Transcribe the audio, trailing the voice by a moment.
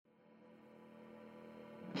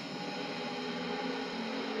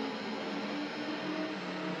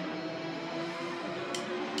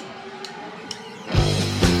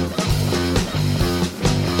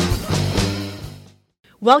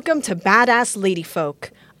Welcome to Badass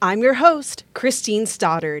Ladyfolk. I'm your host, Christine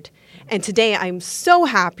Stoddard. And today I'm so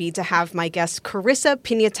happy to have my guest, Carissa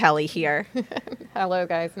Pignatelli, here. Hello,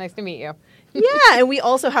 guys. Nice to meet you. Yeah, and we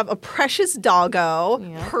also have a precious doggo,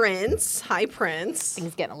 Prince. Hi, Prince.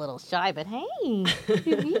 He's getting a little shy, but hey, good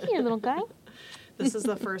to meet you, little guy. This is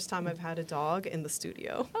the first time I've had a dog in the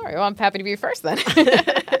studio. All right, well, I'm happy to be first then.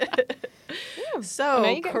 So,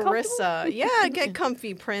 Carissa, get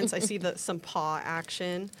comfy, Prince. I see some paw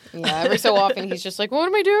action. Yeah, every so often he's just like, what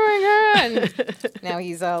am I doing? And now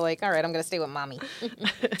he's like, all right, I'm going to stay with mommy.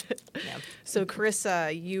 Yeah. So,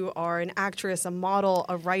 Carissa, you are an actress, a model,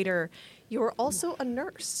 a writer. You're also a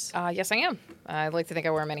nurse. Yes, I am. I like to think I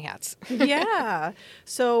wear many hats. Yeah.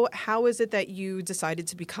 So how is it that you decided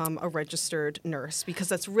to become a registered nurse? Because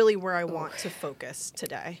that's really where I want to focus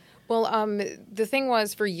today. Well, the thing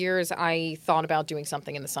was, for years, I thought about doing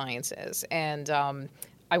something in the sciences, and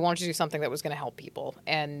I wanted to do something that was going to help people.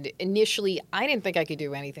 And initially, I didn't think I could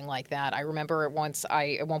do anything like that. I remember at one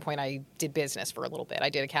point, I did business for a little bit. I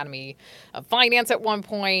did Academy of Finance at one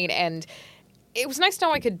point, and it was nice to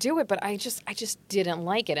know I could do it, but I just didn't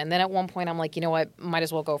like it. And then at one point, I'm like, you know what? Might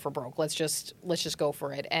as well go for broke. Let's just go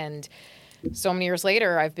for it. And so many years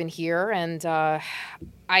later, I've been here, and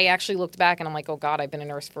I actually looked back, and I'm like, oh, God, I've been a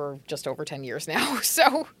nurse for just over 10 years now.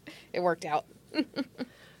 So it worked out.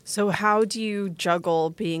 So how do you juggle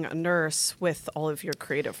being a nurse with all of your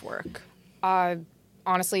creative work?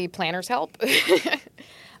 Honestly, planners help.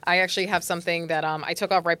 I actually have something that I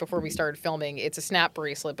took off right before we started filming. It's a snap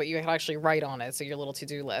bracelet, but you can actually write on it, so your little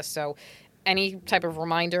to-do list. So any type of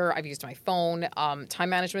reminder, I've used my phone. Time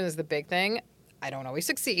management is the big thing. I don't always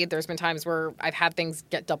succeed. There's been times where I've had things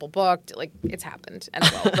get double booked. Like, it's happened and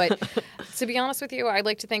well. But to be honest with you, I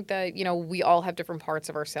like to think that, we all have different parts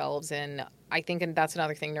of ourselves. And I think, and that's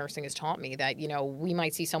another thing nursing has taught me, that, we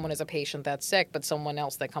might see someone as a patient that's sick, but someone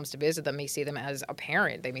else that comes to visit them may see them as a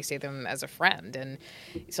parent. They may see them as a friend. And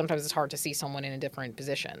sometimes it's hard to see someone in a different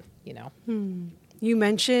position, You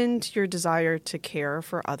mentioned your desire to care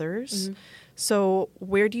for others. Mm-hmm. So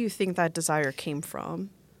where do you think that desire came from?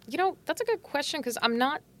 That's a good question, because I'm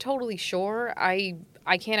not totally sure. I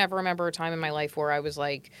can't ever remember a time in my life where I was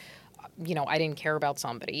like, I didn't care about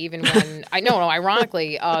somebody. Even when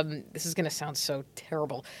ironically, this is going to sound so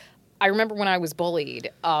terrible. I remember when I was bullied,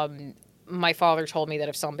 my father told me that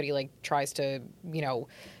if somebody tries to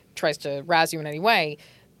razz you in any way,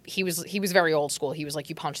 he was very old school. He was like,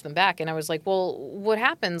 you punch them back. And I was like, well, what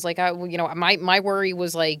happens? My worry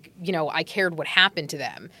was I cared what happened to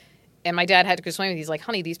them. And my dad had to explain to me, he's like,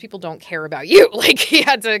 honey, these people don't care about you. He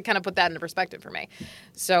had to kind of put that into perspective for me.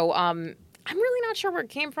 So I'm really not sure where it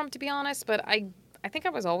came from, to be honest, but I think I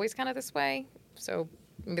was always kind of this way. So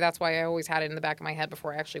maybe that's why I always had it in the back of my head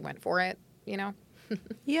before I actually went for it,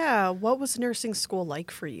 Yeah. What was nursing school like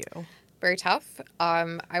for you? Very tough.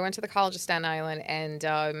 I went to the College of Staten Island,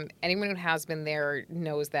 and anyone who has been there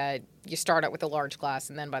knows that you start out with a large class,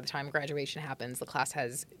 and then by the time graduation happens, the class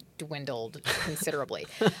has dwindled considerably.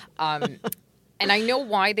 And I know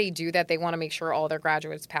why they do that. They want to make sure all their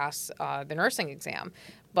graduates pass the nursing exam.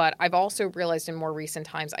 But I've also realized in more recent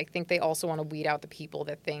times, I think they also want to weed out the people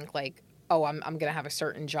that think oh, I'm going to have a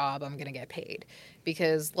certain job, I'm going to get paid.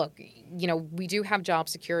 Because, look, we do have job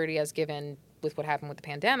security as given with what happened with the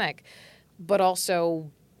pandemic, but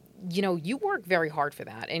also, you work very hard for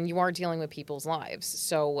that, and you are dealing with people's lives.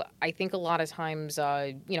 So I think a lot of times,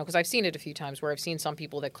 because I've seen it a few times where I've seen some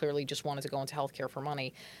people that clearly just wanted to go into healthcare for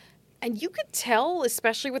money, and you could tell,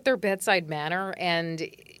 especially with their bedside manner. And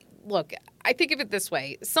look, I think of it this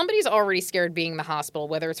way. Somebody's already scared being in the hospital,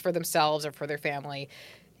 whether it's for themselves or for their family.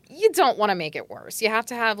 You don't want to make it worse. You have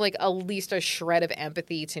to have at least a shred of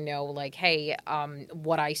empathy to know hey,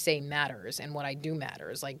 what I say matters and what I do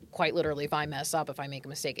matters. Quite literally, if I mess up, if I make a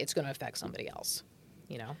mistake, it's going to affect somebody else,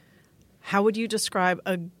 How would you describe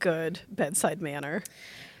a good bedside manner?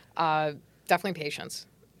 Definitely patience.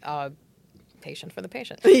 Patient for the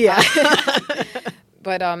patient. Yeah.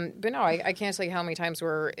 But no, I can't say how many times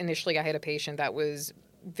where initially I had a patient that was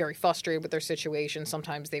very frustrated with their situation.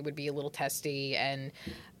 Sometimes they would be a little testy, and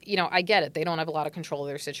I get it. They don't have a lot of control of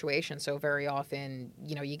their situation, so very often,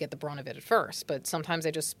 you get the brunt of it at first. But sometimes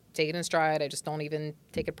I just take it in stride. I just don't even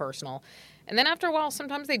take it personal. And then after a while,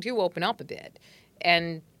 sometimes they do open up a bit.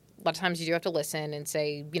 And a lot of times you do have to listen and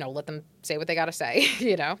say, let them say what they got to say,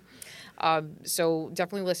 So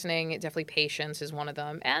definitely listening, definitely patience is one of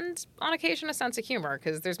them. And on occasion, a sense of humor,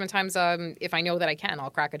 because there's been times if I know that I can,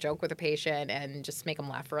 I'll crack a joke with a patient and just make them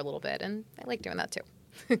laugh for a little bit. And I like doing that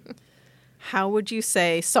too. How would you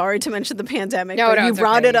say, sorry to mention the pandemic, but you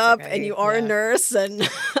brought it up and you are a nurse and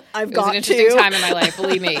I've got to. It was an interesting time in my life,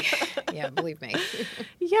 believe me. Yeah, believe me.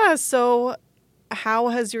 Yeah, so how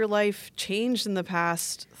has your life changed in the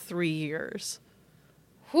past 3 years?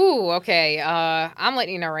 Whew, okay. I'm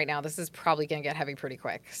letting you know right now, this is probably going to get heavy pretty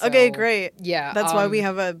quick. So, Okay, great. Yeah. That's why we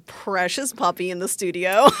have a precious puppy in the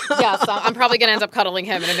studio. Yes, I'm probably going to end up cuddling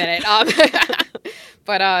him in a minute.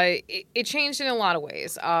 But it changed in a lot of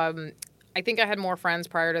ways. I think I had more friends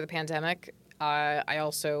prior to the pandemic. I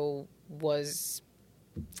also was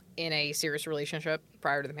in a serious relationship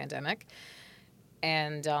prior to the pandemic.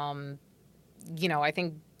 And, I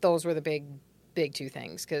think those were the big two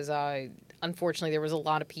things because unfortunately there was a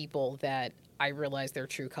lot of people that I realized their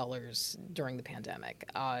true colors during the pandemic.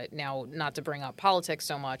 Now, not to bring up politics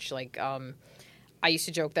so much, like I used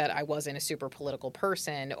to joke that I wasn't a super political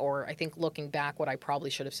person, or I think looking back, what I probably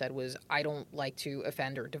should have said was I don't like to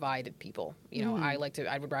offend or divide people. I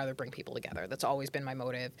would rather bring people together. That's always been my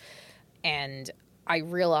motive. And I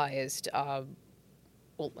realized, well,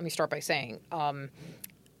 let me start by saying,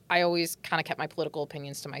 I always kind of kept my political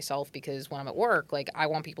opinions to myself because when I'm at work, like I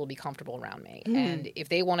want people to be comfortable around me. And if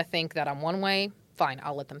they want to think that I'm one way, fine,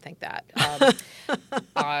 I'll let them think that.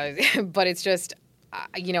 But it's just,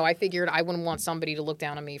 I figured I wouldn't want somebody to look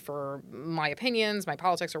down on me for my opinions, my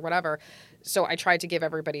politics, or whatever. So I tried to give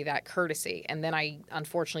everybody that courtesy. And then I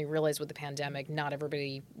unfortunately realized with the pandemic, not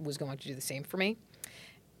everybody was going to do the same for me.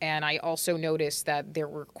 And I also noticed that there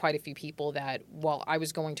were quite a few people that while I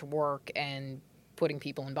was going to work and putting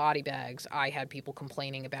people in body bags, I had people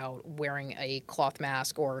complaining about wearing a cloth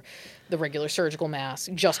mask or the regular surgical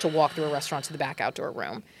mask just to walk through a restaurant to the back outdoor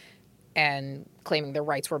room, and claiming their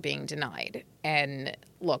rights were being denied. And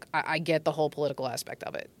look, I get the whole political aspect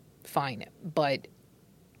of it. Fine. But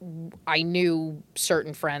I knew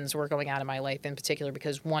certain friends were going out of my life in particular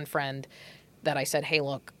because one friend that I said, hey,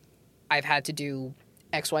 look, I've had to do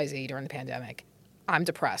XYZ during the pandemic. I'm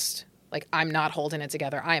depressed. Like, I'm not holding it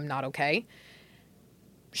together. I am not okay.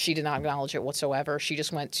 She did not acknowledge it whatsoever. She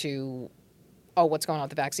just went to, oh, what's going on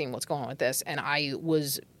with the vaccine? What's going on with this? And I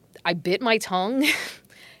bit my tongue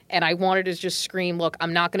and I wanted to just scream, look,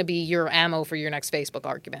 I'm not going to be your ammo for your next Facebook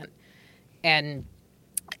argument. And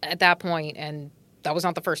at that point, and that was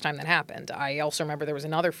not the first time that happened. I also remember there was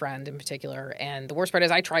another friend in particular. And the worst part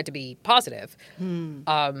is I tried to be positive.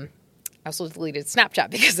 I also deleted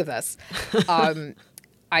Snapchat because of this. I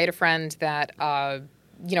had a friend that,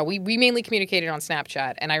 we mainly communicated on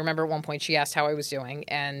Snapchat. And I remember at one point she asked how I was doing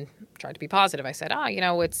and tried to be positive. I said,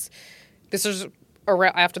 this is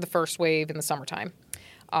after the first wave in the summertime.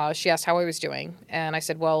 She asked how I was doing. And I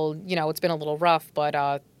said, well, it's been a little rough,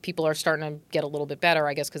 but people are starting to get a little bit better,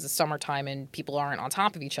 I guess, because it's summertime and people aren't on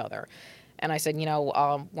top of each other. And I said,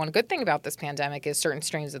 one good thing about this pandemic is certain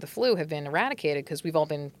strains of the flu have been eradicated because we've all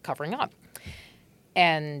been covering up.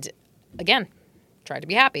 And again, tried to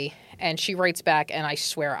be happy. And she writes back, and I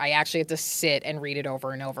swear I actually had to sit and read it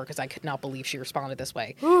over and over because I could not believe she responded this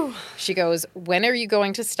way. Ooh. She goes, when are you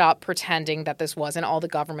going to stop pretending that this wasn't all the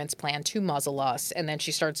government's plan to muzzle us? And then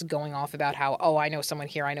she starts going off about how, oh, I know someone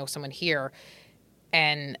here, I know someone here.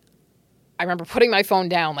 And I remember putting my phone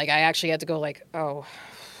down. Like, I actually had to go like, oh,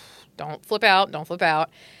 don't flip out.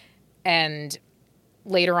 And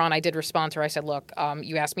later on, I did respond to her. I said, look,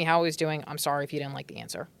 you asked me how I was doing. I'm sorry if you didn't like the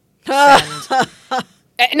answer.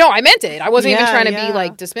 No, I meant it. I wasn't even trying to be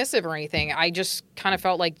like dismissive or anything. I just kind of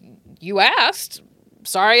felt like you asked.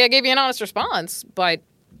 Sorry, I gave you an honest response. But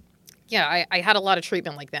yeah, I had a lot of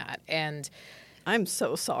treatment like that. And I'm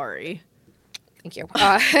so sorry. Thank you.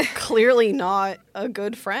 Clearly not a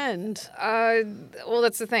good friend. Well,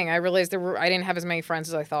 that's the thing. I realized I didn't have as many friends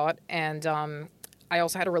as I thought. And I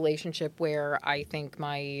also had a relationship where I think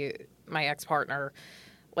my ex-partner,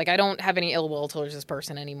 like, I don't have any ill will towards this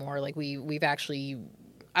person anymore. Like, we've actually,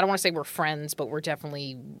 I don't want to say we're friends, but we're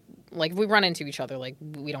definitely, like, if we run into each other, like,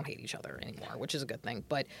 we don't hate each other anymore, which is a good thing.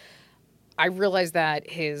 But I realized that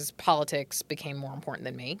his politics became more important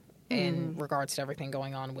than me in regards to everything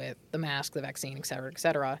going on with the mask, the vaccine, et cetera, et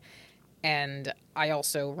cetera. And I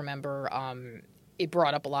also remember it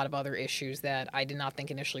brought up a lot of other issues that I did not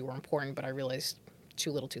think initially were important, but I realized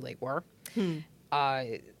too little too late were.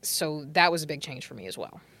 So that was a big change for me as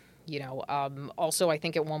well. Also, I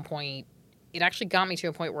think at one point, it actually got me to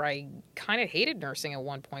a point where I kind of hated nursing at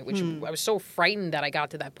one point, which I was so frightened that I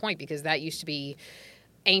got to that point because that used to be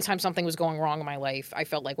anytime something was going wrong in my life, I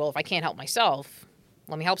felt like, well, if I can't help myself,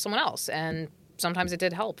 let me help someone else. And sometimes it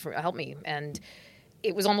did help me. And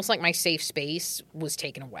it was almost like my safe space was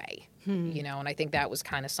taken away, and I think that was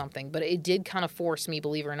kind of something. But it did kind of force me,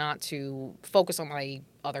 believe it or not, to focus on my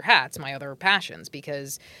other hats, my other passions,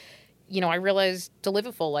 because, I realized to live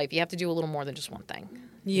a full life, you have to do a little more than just one thing.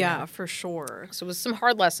 Yeah, for sure. So it was some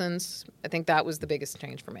hard lessons. I think that was the biggest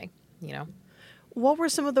change for me. you know? What were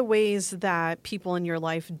some of the ways that people in your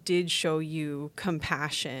life did show you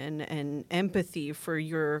compassion and empathy for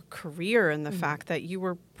your career and the fact that you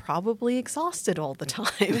were probably exhausted all the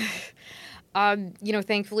time?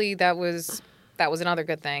 Thankfully that was another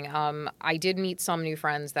good thing. I did meet some new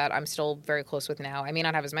friends that I'm still very close with now. I may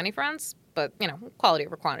not have as many friends, but, quality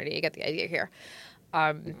over quantity. You get the idea here.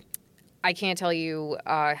 I can't tell you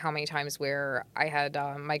how many times where I had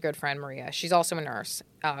my good friend Maria. She's also a nurse.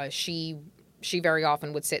 She very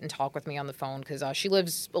often would sit and talk with me on the phone because she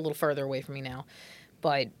lives a little further away from me now.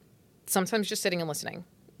 But sometimes just sitting and listening.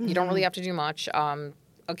 You don't really have to do much.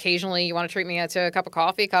 Occasionally you want to treat me to a cup of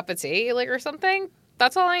coffee, a cup of tea, or something.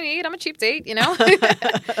 That's all I need. I'm a cheap date,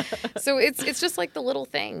 So it's just like the little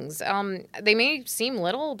things. They may seem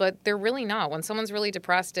little, but they're really not. When someone's really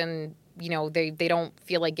depressed and they don't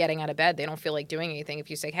feel like getting out of bed, they don't feel like doing anything.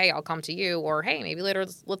 If you say, hey, I'll come to you, or hey, maybe later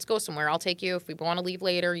let's go somewhere. I'll take you. If we want to leave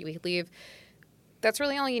later, you leave. That's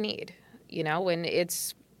really all you need, and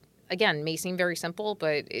it's, again, may seem very simple,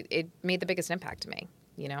 but it made the biggest impact to me,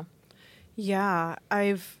 Yeah,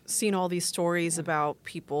 I've seen all these stories about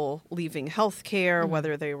people leaving healthcare,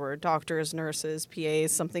 whether they were doctors, nurses,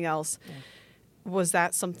 PAs, something else. Yeah. Was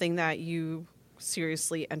that something that you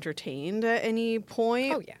seriously entertained at any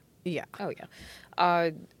point? Oh, yeah. Yeah. Oh,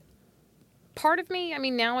 yeah. Part of me,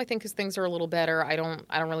 now I think because things are a little better, I don't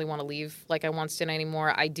really want to leave like I once did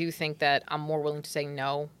anymore. I do think that I'm more willing to say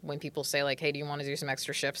no when people say like, hey, do you want to do some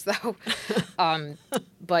extra shifts though?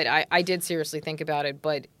 But I did seriously think about it,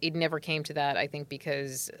 but it never came to that, I think,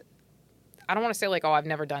 because I don't want to say like, oh, I've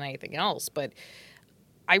never done anything else, but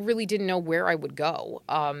I really didn't know where I would go.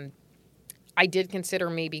 I did consider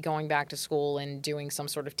maybe going back to school and doing some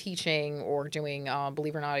sort of teaching or doing,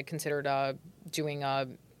 believe it or not, I considered doing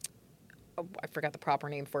I forgot the proper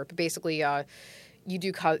name for it, but basically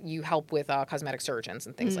you help with cosmetic surgeons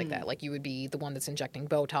and things like that. Like you would be the one that's injecting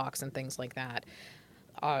Botox and things like that.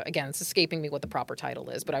 Again, it's escaping me what the proper title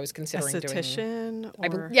is, but I was considering esthetician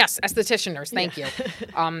doing... Yes, esthetician nurse. Thank you.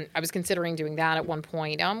 I was considering doing that at one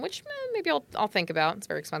point, which maybe I'll think about. It's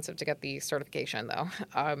very expensive to get the certification, though.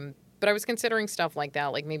 But I was considering stuff like that.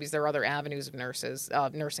 Like maybe there are other avenues of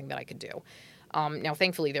nursing that I could do. Now,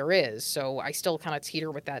 thankfully, there is, so I still kind of teeter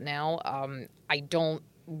with that now. I don't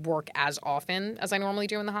work as often as I normally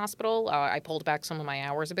do in the hospital. I pulled back some of my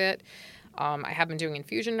hours a bit. I have been doing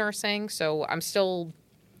infusion nursing, so I'm still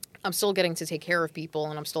getting to take care of people,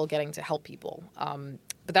 and I'm still getting to help people.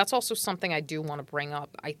 But that's also something I do want to bring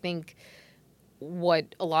up. I think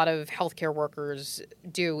what a lot of healthcare workers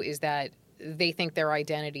do is that they think their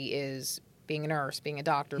identity is being a nurse, being a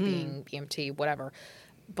doctor, being EMT, whatever.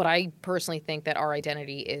 But I personally think that our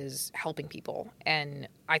identity is helping people. And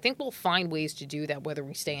I think we'll find ways to do that whether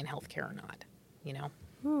we stay in healthcare or not,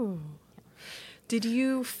 Ooh. Did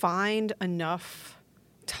you find enough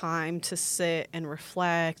time to sit and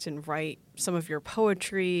reflect and write some of your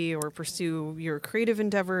poetry or pursue your creative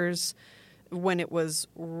endeavors when it was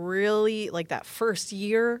really like that first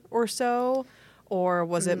year or so? Or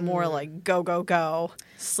was it more like go, go, go,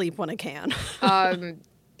 sleep when I can? You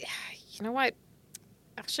know what?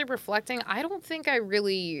 Actually, reflecting, I don't think I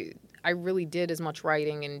really did as much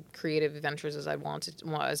writing and creative adventures as I wanted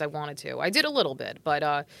to. I did a little bit,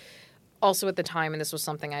 but also at the time, and this was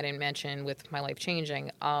something I didn't mention with my life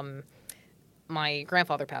changing, my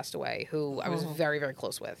grandfather passed away, who I was very, very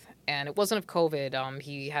close with. And it wasn't of COVID.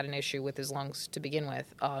 He had an issue with his lungs to begin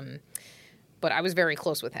with. But I was very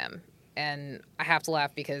close with him. And I have to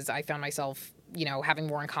laugh because I found myself, having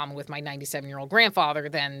more in common with my 97-year-old grandfather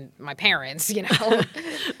than my parents,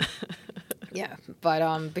 Yeah,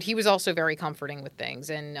 but he was also very comforting with things.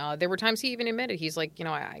 And there were times he even admitted, he's like,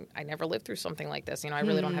 I never lived through something like this. I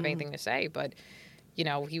really don't have anything to say. But,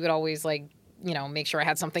 he would always make sure I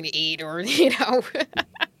had something to eat or,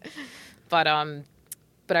 But I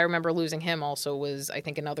remember losing him also was, I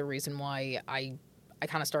think, another reason why I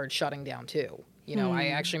kind of started shutting down too. I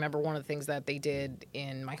actually remember one of the things that they did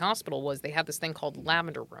in my hospital was they had this thing called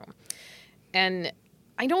lavender room. And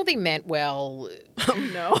I know they meant well. Oh,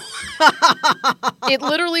 no. It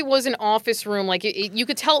literally was an office room. Like you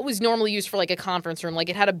could tell it was normally used for like a conference room. Like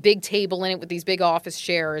it had a big table in it with these big office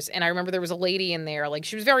chairs. And I remember there was a lady in there. Like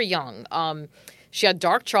she was very young. She had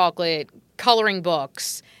dark chocolate, coloring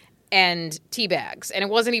books, and tea bags. And it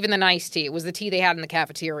wasn't even the nice tea. It was the tea they had in the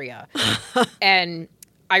cafeteria. And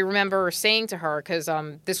I remember saying to her, because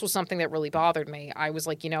this was something that really bothered me. I was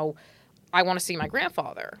like, I want to see my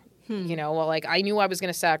grandfather. I knew I was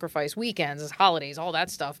going to sacrifice weekends, holidays, all that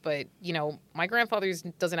stuff. But, my grandfather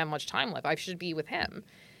doesn't have much time left. I should be with him.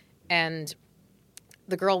 And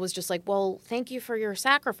the girl was just like, well, thank you for your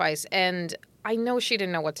sacrifice. And I know she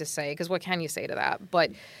didn't know what to say, because what can you say to that?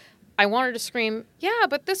 But I wanted to scream, yeah,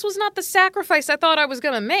 but this was not the sacrifice I thought I was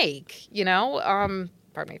going to make, you know?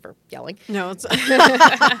 Pardon me for yelling. No, it's... I'm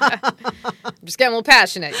just getting a little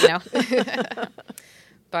passionate, you know?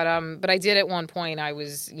 But I did at one point, I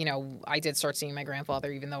did start seeing my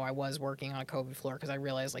grandfather, even though I was working on a COVID floor, because I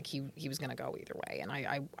realized, like, he was going to go either way. And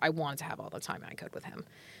I wanted to have all the time I could with him.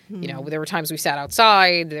 You know, there were times we sat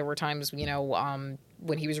outside. There were times,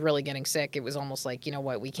 when he was really getting sick, it was almost like, you know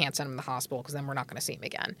what, we can't send him to the hospital because then we're not going to see him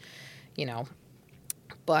again, you know.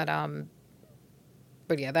 But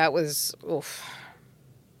yeah, that was, oof.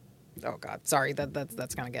 Oh, God. Sorry,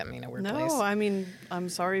 that's going to get me in a weird place. No, I mean, I'm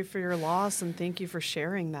sorry for your loss, and thank you for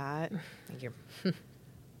sharing that. Thank you.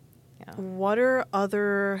 Yeah. What are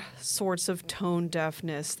other sorts of tone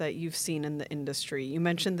deafness that you've seen in the industry? You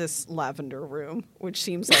mentioned this lavender room, which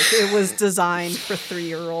seems like it was designed for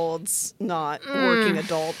 3-year-olds, not working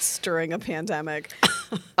adults during a pandemic.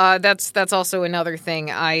 That's also another thing.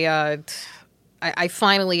 I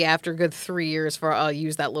finally, after a good 3 years,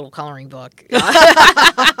 used that little coloring book.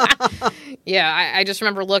 Yeah, I just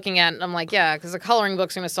remember looking at it, and I'm like, yeah, because the coloring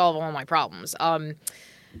book's going to solve all my problems.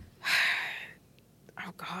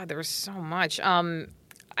 Oh, God, there was so much. I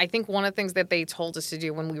think one of the things that they told us to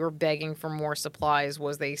do when we were begging for more supplies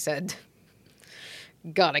was they said,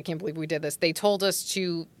 God, I can't believe we did this. They told us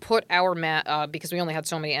to put our because we only had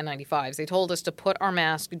so many N95s, they told us to put our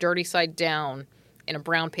mask dirty side down in a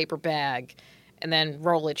brown paper bag and then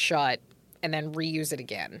roll it shut and then reuse it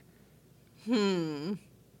again.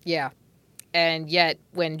 Yeah. And yet,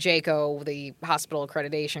 when JACO, the hospital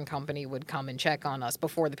accreditation company, would come and check on us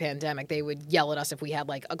before the pandemic, they would yell at us if we had,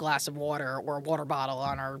 like, a glass of water or a water bottle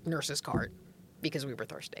on our nurse's cart because we were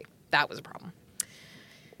thirsty. That was a problem.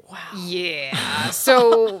 Wow. Yeah.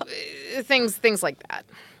 So, things like that.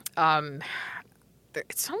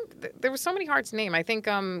 There were so many hard to name. I think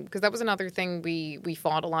because that was another thing we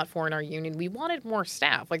fought a lot for in our union. We wanted more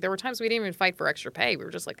staff. Like, there were times we didn't even fight for extra pay. We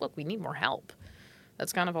were just like, look, we need more help.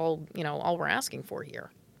 That's kind of all we're asking for here,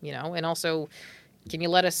 you know? And also, can you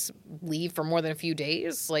let us leave for more than a few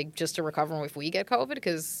days, like, just to recover if we get COVID?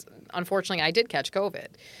 Because, unfortunately, I did catch COVID.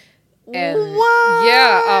 And what?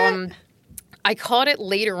 Yeah. I caught it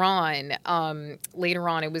later on.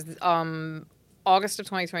 It was August of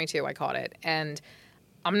 2022 I caught it. And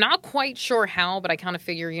I'm not quite sure how, but I kind of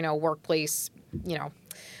figure, workplace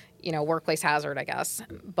hazard, I guess.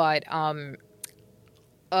 But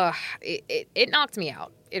it knocked me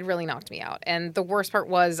out. It really knocked me out. And the worst part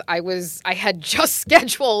was I had just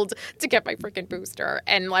scheduled to get my freaking booster.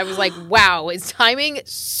 And I was like, wow, is timing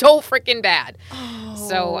so freaking bad? Oh.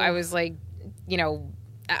 So I was like,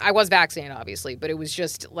 I was vaccinated, obviously, but it was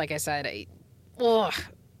just, like I said, I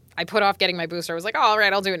put off getting my booster. I was like, oh, all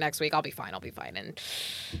right, I'll do it next week. I'll be fine. And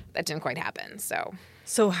that didn't quite happen.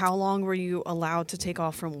 So how long were you allowed to take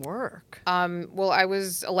off from work? Well, I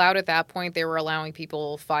was allowed at that point. They were allowing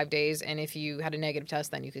people 5 days, and if you had a negative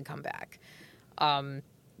test, then you could come back.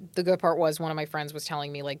 The good part was one of my friends was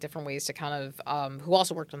telling me, like, different ways to kind of, who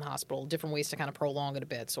also worked in the hospital, different ways to kind of prolong it a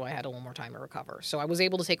bit, so I had a little more time to recover. So I was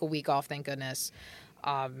able to take a week off, thank goodness.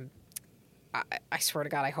 I swear to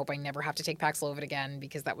God, I hope I never have to take Paxlovid again,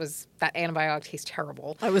 because that antibiotic tastes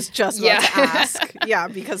terrible. I was just about to ask. Yeah,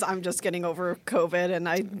 because I'm just getting over COVID, and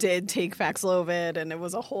I did take Paxlovid, and it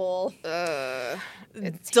was a whole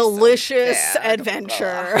delicious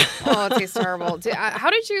adventure. Oh, it tastes terrible. How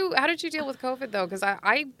did you deal with COVID, though? Because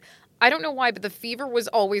I don't know why, but the fever was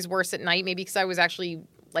always worse at night. Maybe because I was actually,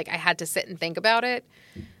 like, I had to sit and think about it.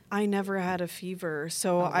 I never had a fever,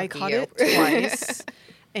 so I caught it twice.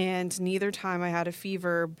 And neither time I had a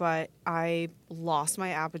fever, but I lost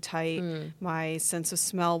my appetite. My sense of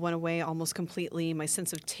smell went away almost completely. My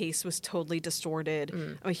sense of taste was totally distorted.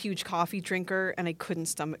 I'm a huge coffee drinker, and I couldn't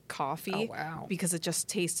stomach coffee because it just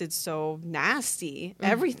tasted so nasty.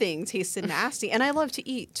 Everything tasted nasty. And I love to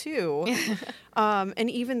eat, too. And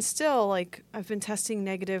even still, like, I've been testing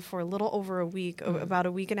negative for a little over a week, about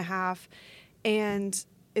a week and a half. And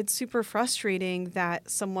it's super frustrating that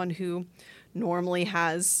someone who normally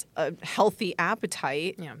has a healthy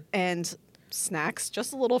appetite and snacks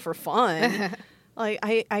just a little for fun. Like,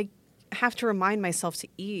 I have to remind myself to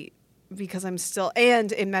eat because I'm still,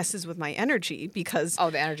 and it messes with my energy because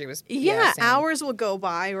the energy was hours will go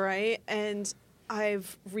by, right? And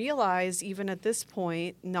I've realized even at this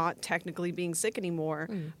point, not technically being sick anymore,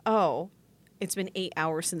 it's been 8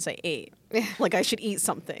 hours since I ate. Like, I should eat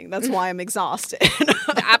something. That's why I'm exhausted.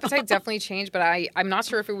 The appetite definitely changed, but I'm not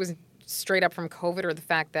sure if it was straight up from COVID or the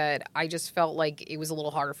fact that I just felt like it was a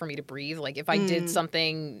little harder for me to breathe. Like, if I did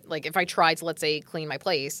something, like if I tried to, let's say, clean my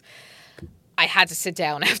place, I had to sit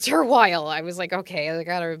down after a while. I was like, okay, I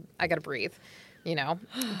gotta breathe, you know.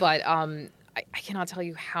 But I cannot tell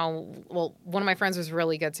you how well. One of my friends was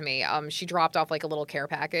really good to me. She dropped off like a little care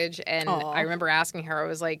package, and Aw. I remember asking her. I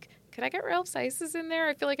was like, could I get Ralph's Ices in there?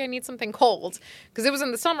 I feel like I need something cold because it was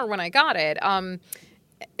in the summer when I got it. And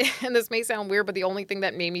this may sound weird, but the only thing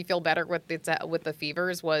that made me feel better with the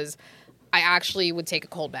fevers was I actually would take a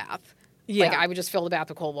cold bath. Yeah. Like I would just fill the bath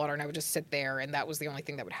with cold water and I would just sit there, and that was the only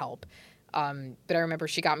thing that would help. But I remember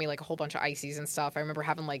she got me like a whole bunch of ices and stuff. I remember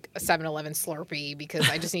having like a 7-Eleven Slurpee because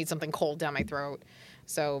I just need something cold down my throat.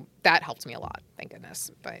 So that helped me a lot, thank goodness.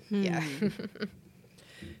 But yeah.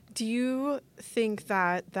 Do you think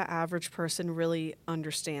that the average person really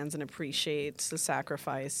understands and appreciates the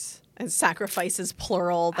sacrifice, and sacrifices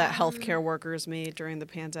plural, that healthcare workers made during the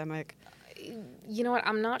pandemic? You know what?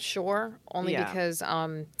 I'm not sure, only Yeah. because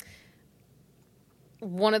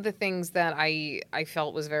one of the things that I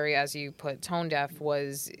felt was very, as you put, tone deaf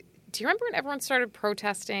was, do you remember when everyone started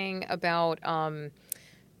protesting about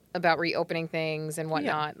reopening things and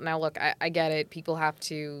whatnot? Yeah. Now, look, I get it. People have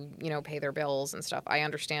to, pay their bills and stuff. I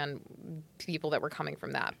understand people that were coming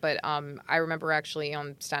from that. But I remember actually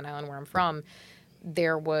on Staten Island, where I'm from,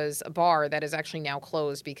 there was a bar that is actually now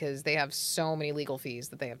closed because they have so many legal fees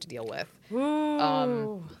that they have to deal with.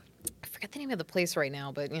 I forget the name of the place right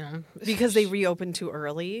now, but, Because they reopened too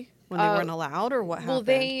early when they weren't allowed, or what happened?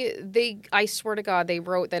 Well, they I swear to God, they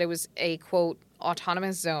wrote that it was a, quote,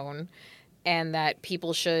 autonomous zone, and that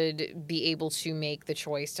people should be able to make the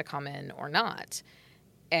choice to come in or not.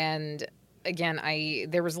 And again,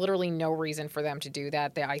 there was literally no reason for them to do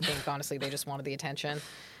that. I think, honestly, they just wanted the attention.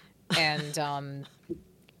 And,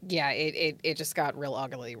 yeah, it just got real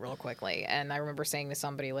ugly real quickly. And I remember saying to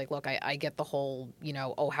somebody, like, look, I get the whole,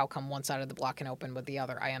 how come one side of the block can open but the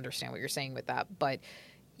other? I understand what you're saying with that. But,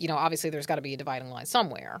 obviously there's got to be a dividing line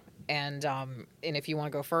somewhere. And if you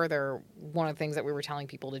want to go further, one of the things that we were telling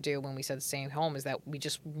people to do when we said staying home is that we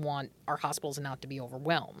just want our hospitals not to be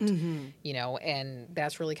overwhelmed, and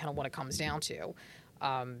that's really kind of what it comes down to.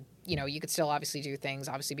 You could still obviously do things,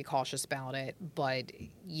 obviously be cautious about it, but,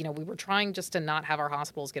 we were trying just to not have our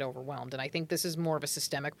hospitals get overwhelmed. And I think this is more of a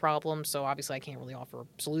systemic problem, so obviously I can't really offer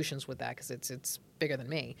solutions with that because it's bigger than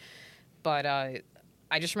me. But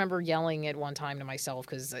I just remember yelling at one time to myself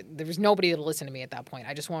because there was nobody to listen to me at that point.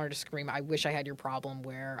 I just wanted to scream, I wish I had your problem,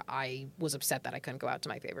 where I was upset that I couldn't go out to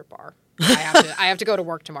my favorite bar. I have to go to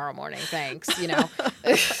work tomorrow morning, thanks,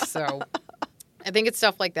 So I think it's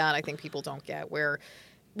stuff like that I think people don't get, where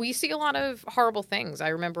we see a lot of horrible things. I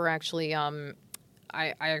remember actually, I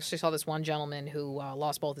actually saw this one gentleman who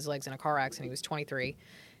lost both his legs in a car accident. He was 23.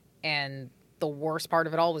 And the worst part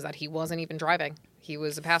of it all was that he wasn't even driving. He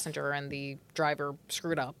was a passenger, and the driver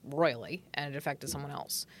screwed up royally, and it affected someone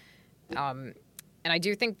else. And I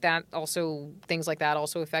do think that also, things like that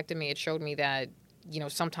also affected me. It showed me that,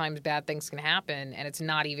 sometimes bad things can happen, and it's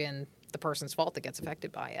not even the person's fault that gets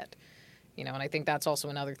affected by it. And I think that's also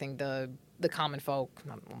another thing the common folk,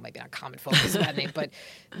 maybe not common folk is a bad name, but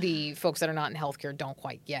the folks that are not in healthcare don't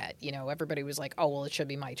quite get. Everybody was like, oh, well, it should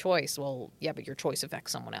be my choice. Well, yeah, but your choice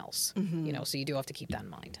affects someone else, so you do have to keep that in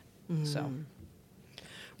mind. So,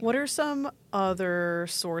 what are some other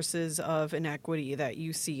sources of inequity that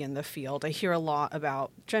you see in the field? I hear a lot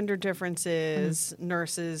about gender differences,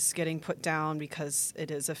 nurses getting put down because it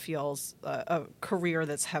is a career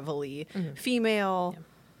that's heavily female.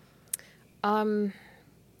 Yeah.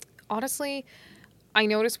 Honestly, I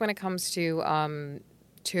notice when it comes to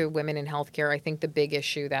women in healthcare, I think the big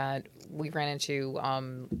issue that we ran into,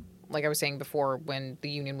 like I was saying before, when the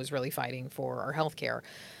union was really fighting for our healthcare,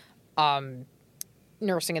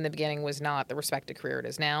 nursing in the beginning was not the respected career it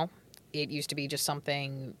is now. It used to be just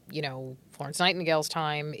something, Florence Nightingale's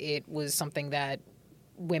time. It was something that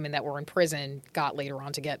women that were in prison got later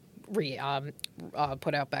on to get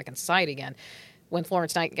put out back in society again. When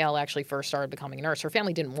Florence Nightingale actually first started becoming a nurse, her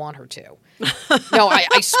family didn't want her to. No,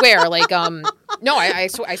 I swear.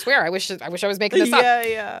 I swear. I wish I was making this up.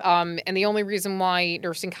 Yeah. And the only reason why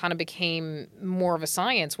nursing kind of became more of a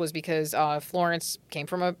science was because Florence came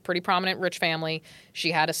from a pretty prominent rich family.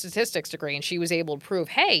 She had a statistics degree, and she was able to prove,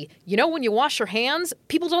 hey, when you wash your hands,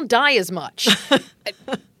 people don't die as much.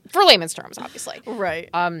 For layman's terms, obviously. Right.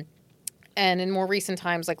 And in more recent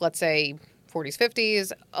times, like let's say 40s,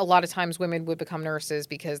 50s, a lot of times women would become nurses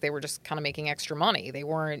because they were just kind of making extra money. They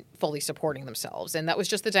weren't fully supporting themselves. And that was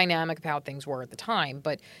just the dynamic of how things were at the time.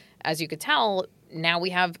 But as you could tell, now we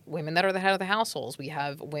have women that are the head of the households. We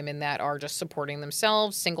have women that are just supporting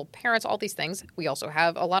themselves, single parents, all these things. We also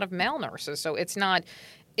have a lot of male nurses. So it's not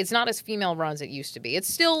as female run as it used to be.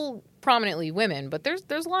 It's still prominently women, but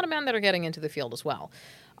there's a lot of men that are getting into the field as well.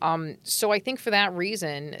 So I think for that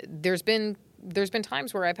reason, there's been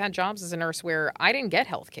times where I've had jobs as a nurse where I didn't get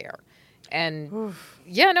health care. And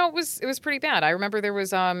yeah, no, it was pretty bad. I remember there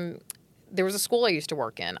was a school I used to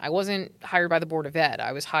work in. I wasn't hired by the Board of Ed.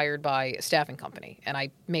 I was hired by a staffing company, and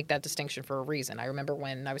I make that distinction for a reason. I remember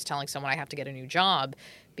when I was telling someone I have to get a new job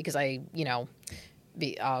because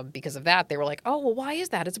because of that, they were like, "Oh, well, why is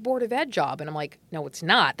that? It's a Board of Ed job." And I'm like, "No, it's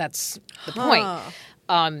not. That's the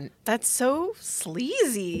point." That's so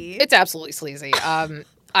sleazy. It's absolutely sleazy.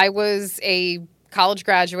 I was a college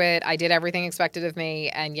graduate. I did everything expected of me,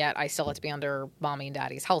 and yet I still had to be under mommy and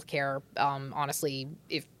daddy's health care. Honestly,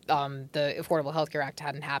 if the Affordable Health Care Act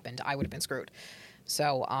hadn't happened, I would have been screwed.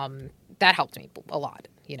 So that helped me a lot,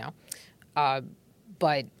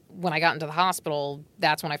 But when I got into the hospital,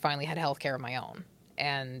 that's when I finally had health care of my own.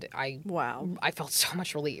 And I felt so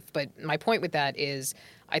much relief. But my point with that is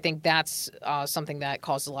I think that's something that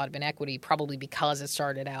caused a lot of inequity, probably because it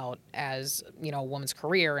started out as, a woman's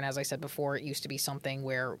career. And as I said before, it used to be something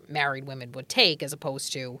where married women would take as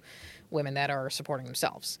opposed to women that are supporting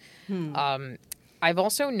themselves. I've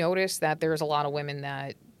also noticed that there's a lot of women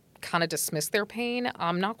that kind of dismiss their pain.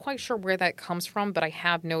 I'm not quite sure where that comes from, but I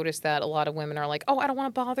have noticed that a lot of women are like, "Oh, I don't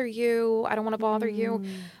want to bother you. I don't want to bother you."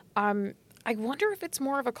 I wonder if it's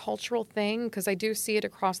more of a cultural thing because I do see it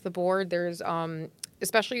across the board. There's,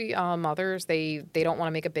 especially mothers, they don't want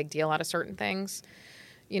to make a big deal out of certain things.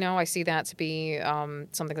 I see that to be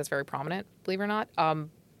something that's very prominent, believe it or not.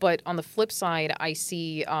 But on the flip side, I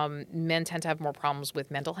see men tend to have more problems with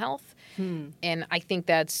mental health. And I think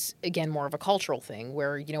that's, again, more of a cultural thing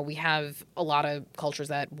where, we have a lot of cultures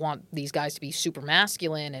that want these guys to be super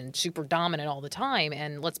masculine and super dominant all the time.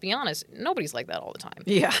 And let's be honest, nobody's like that all the time.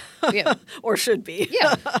 Yeah. Or should be.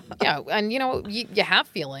 Yeah. And, you have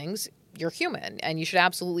feelings. You're human, and you should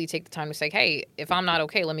absolutely take the time to say, "Hey, if I'm not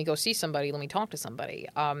okay, let me go see somebody. Let me talk to somebody."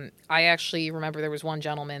 I actually remember there was one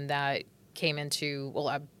gentleman that came into,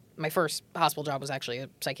 my first hospital job was actually a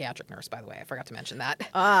psychiatric nurse, by the way. I forgot to mention that.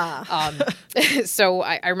 So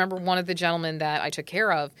I remember one of the gentlemen that I took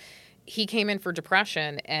care of, he came in for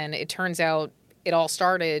depression, and it turns out it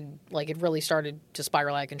really started to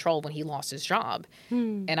spiral out of control when he lost his job.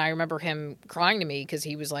 And I remember him crying to me because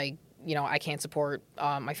he was like, I can't support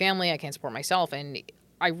my family, I can't support myself. And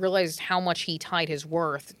I realized how much he tied his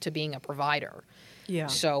worth to being a provider. Yeah.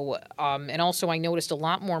 So, and also I noticed a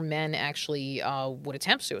lot more men actually would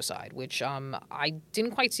attempt suicide, which I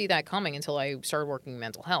didn't quite see that coming until I started working in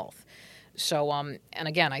mental health. So, and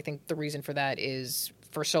again, I think the reason for that is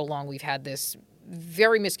for so long we've had this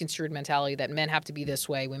very misconstrued mentality that men have to be this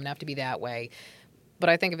way, women have to be that way. But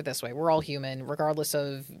I think of it this way. We're all human, regardless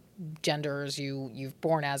of genders you've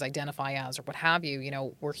born as, identify as, or what have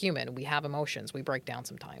you. We're human. We have emotions. We break down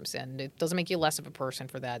sometimes. And it doesn't make you less of a person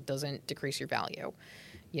for that. It doesn't decrease your value.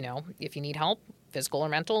 If you need help, physical or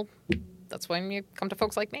mental, that's when you come to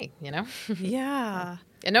folks like me, Yeah.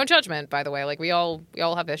 And no judgment, by the way. Like, we all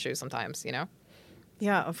have issues sometimes,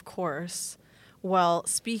 Yeah, of course. Well,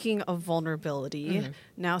 speaking of vulnerability,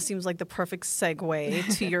 now seems like the perfect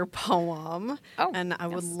segue to your poem. And I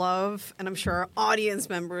would love, and I'm sure our audience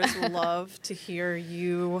members will love to hear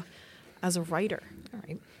you as a writer. All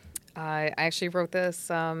right. I actually wrote this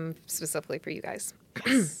specifically for you guys.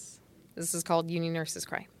 Yes. This is called Union Nurses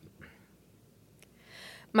Cry.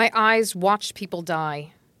 My eyes watched people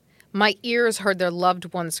die. My ears heard their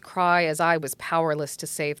loved ones cry as I was powerless to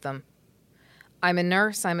save them. I'm a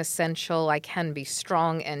nurse, I'm essential, I can be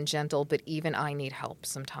strong and gentle, but even I need help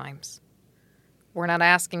sometimes. We're not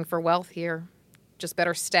asking for wealth here, just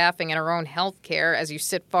better staffing and our own health care as you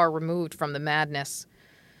sit far removed from the madness.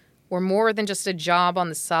 We're more than just a job on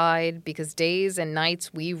the side, because days and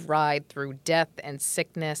nights we ride through death and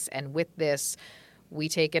sickness, and with this, we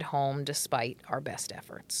take it home despite our best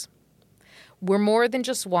efforts. We're more than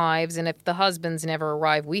just wives, and if the husbands never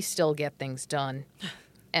arrive, we still get things done.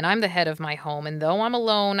 And I'm the head of my home, and though I'm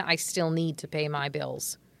alone, I still need to pay my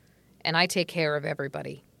bills. And I take care of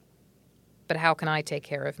everybody. But how can I take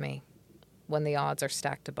care of me when the odds are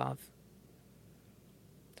stacked above?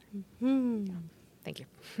 Thank you.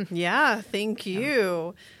 Yeah, thank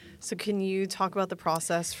you. So can you talk about the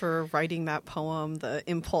process for writing that poem, the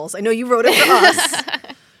impulse? I know you wrote it for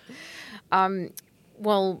us.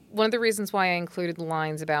 Well, one of the reasons why I included the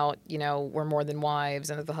lines about, we're more than wives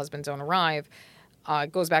and that the husbands don't arrive,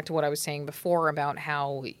 goes back to what I was saying before about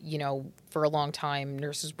how, for a long time,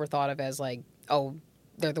 nurses were thought of as like, oh,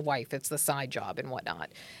 they're the wife, it's the side job and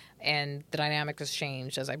whatnot. And the dynamic has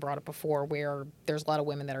changed, as I brought up before, where there's a lot of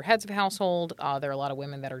women that are heads of household. There are a lot of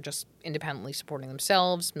women that are just independently supporting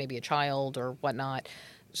themselves, maybe a child or whatnot.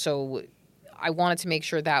 So I wanted to make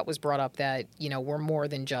sure that was brought up, that, we're more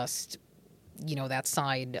than just, that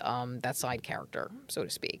side character, so to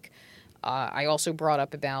speak. I also brought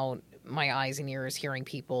up about my eyes and ears hearing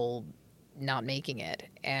people not making it.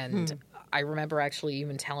 And I remember actually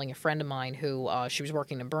even telling a friend of mine who she was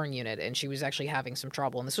working in a burn unit, and she was actually having some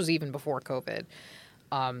trouble. And this was even before COVID,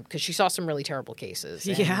 because she saw some really terrible cases.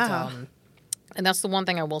 And that's the one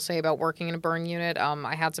thing I will say about working in a burn unit.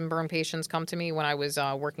 I had some burn patients come to me when I was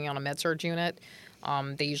working on a med-surg unit.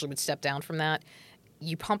 They usually would step down from that.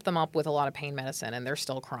 You pump them up with a lot of pain medicine, and they're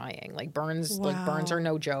still crying. Burns are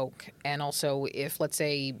no joke. And also, if, let's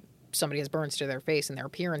say, somebody has burns to their face and their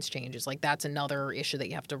appearance changes, that's another issue that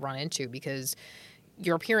you have to run into, because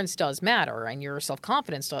your appearance does matter and your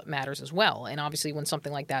self-confidence matters as well. And obviously, when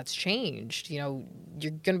something like that's changed, you're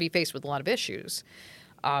going to be faced with a lot of issues.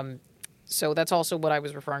 So that's also what I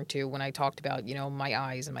was referring to when I talked about, my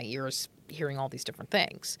eyes and my ears hearing all these different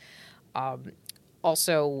things.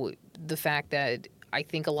 Also, the fact that I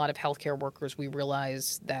think a lot of healthcare workers, we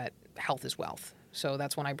realize that health is wealth. So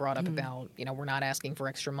that's when I brought up about, we're not asking for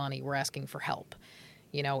extra money, we're asking for help.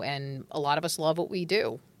 And a lot of us love what we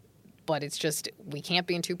do, but it's just we can't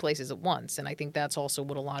be in two places at once. And I think that's also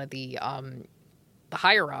what a lot of the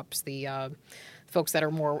higher ups, the folks that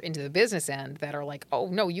are more into the business end, that are like, oh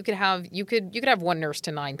no, you could have one nurse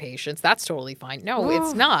to 9 patients. That's totally fine. No,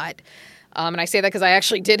 it's not. And I say that because I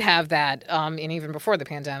actually did have that, and even before the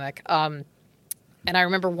pandemic. And I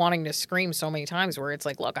remember wanting to scream so many times, where it's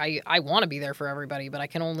like, look, I want to be there for everybody, but I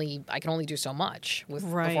can only do so much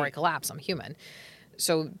before I collapse. I'm human.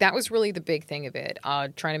 So that was really the big thing of it.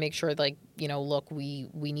 Trying to make sure, look, we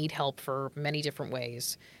need help for many different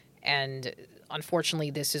ways. And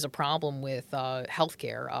unfortunately, this is a problem with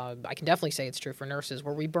healthcare. I can definitely say it's true for nurses,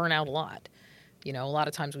 where we burn out a lot. A lot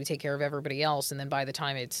of times we take care of everybody else, and then by the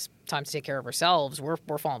time it's time to take care of ourselves, we're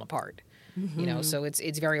falling apart. So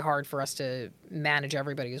it's very hard for us to manage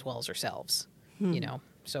everybody as well as ourselves.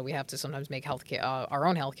 So we have to sometimes make healthcare, our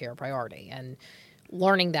own healthcare, a priority. And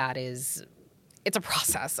learning that it's a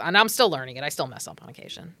process, and I'm still learning it. I still mess up on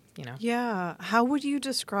occasion. Yeah. How would you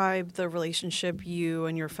describe the relationship you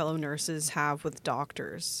and your fellow nurses have with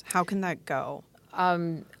doctors? How can that go?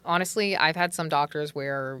 Honestly, I've had some doctors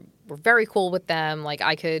where we're very cool with them.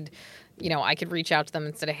 I could reach out to them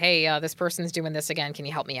and say, hey, this person's doing this again. Can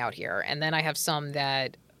you help me out here? And then I have some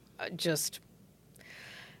that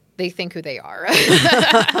they think who they are.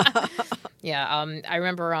 Yeah. I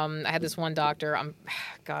remember I had this one doctor.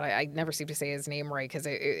 I never seem to say his name right, because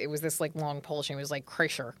it was this long Polish name. It was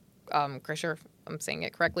Carissa. Carissa, I'm saying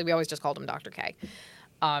it correctly. We always just called him Dr. K.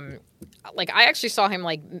 I actually saw him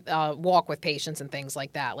walk with patients and things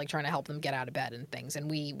like that, trying to help them get out of bed and things. And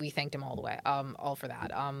we thanked him all the way, all for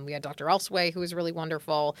that. We had Dr. Elseway, who was really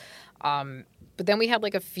wonderful. But then we had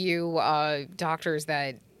a few doctors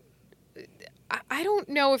that I don't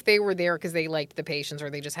know if they were there because they liked the patients or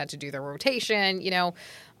they just had to do their rotation,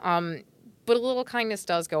 but a little kindness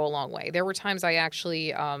does go a long way. There were times I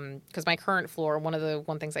actually, because my current floor,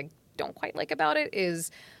 one things I don't quite like about it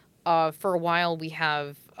is, for a while we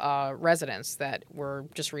have residents that were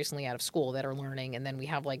just recently out of school that are learning, and then we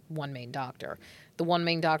have one main doctor. The one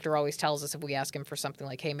main doctor always tells us, if we ask him for something,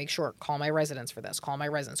 hey, make sure, call my residents for this, call my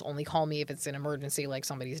residents, only call me if it's an emergency,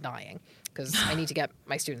 somebody's dying, because I need to get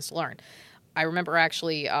my students to learn. I remember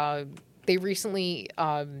actually they recently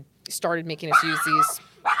started making us use these.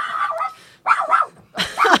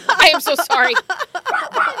 I am so sorry.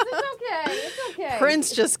 It's okay.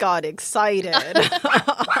 Prince just got excited.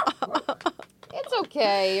 It's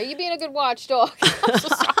okay. Are you being a good watchdog? I'm so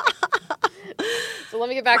sorry. So let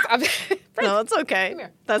me get back to... No, it's okay. Come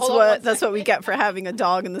here. That's what we get for having a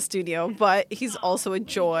dog in the studio. But he's also a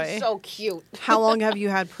joy. He's so cute. How long have you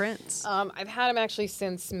had Prince? I've had him actually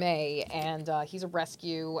since May, and he's a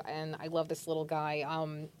rescue, and I love this little guy.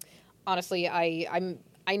 Honestly, I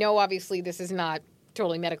know obviously this is not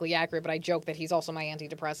totally medically accurate, but I joke that he's also my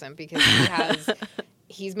antidepressant, because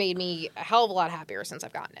he's made me a hell of a lot happier since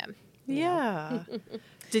I've gotten him. Yeah.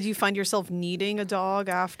 Did you find yourself needing a dog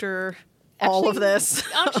after all of this?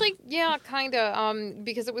 Actually, yeah, kind of.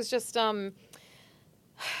 Because it was just, I'll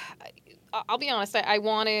be honest, I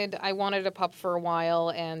wanted a pup for a while,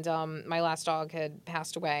 and my last dog had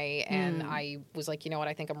passed away, and I was like, you know what,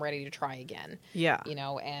 I think I'm ready to try again. Yeah.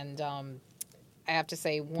 And I have to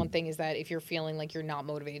say, one thing is that if you're feeling like you're not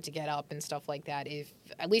motivated to get up and stuff like that,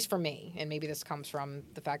 at least for me, and maybe this comes from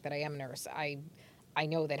the fact that I am a nurse, I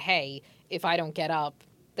know that, hey, if I don't get up,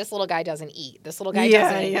 this little guy doesn't eat. This little guy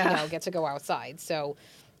doesn't get to go outside. So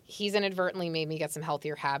he's inadvertently made me get some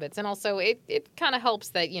healthier habits. And also it kind of helps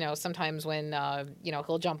that, sometimes when,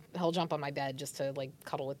 he'll jump on my bed just to like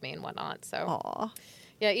cuddle with me and whatnot. So, Aw.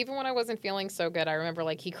 yeah, even when I wasn't feeling so good, I remember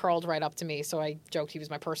like he curled right up to me. So I joked he was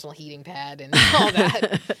my personal heating pad and all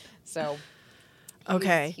that. So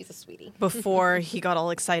Okay. he's a sweetie. Before he got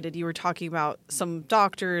all excited, you were talking about some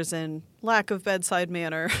doctors and lack of bedside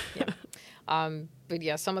manner. Yeah. But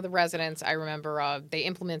yeah, some of the residents, I remember they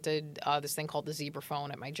implemented this thing called the zebra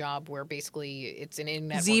phone at my job, where basically it's an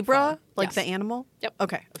in-network Zebra? phone. Like Yes. the animal? Yep.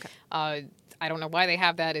 Okay. I don't know why they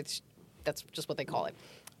have that. That's just what they call it.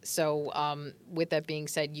 So with that being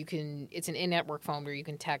said, it's an in-network phone where you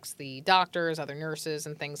can text the doctors, other nurses,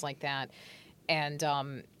 and things like that. And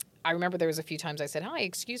I remember there was a few times I said, "Hi,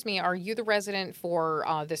 excuse me, are you the resident for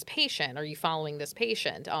this patient? Are you following this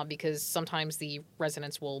patient?" Because sometimes the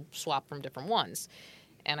residents will swap from different ones.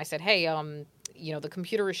 And I said, "Hey, the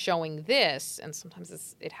computer is showing this," and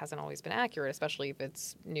sometimes it hasn't always been accurate, especially if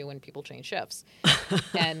it's new and people change shifts.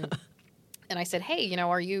 And I said, "Hey,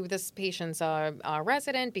 are you this patient's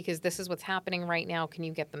resident? Because this is what's happening right now. Can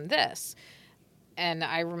you get them this?" And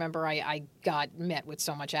I remember I got met with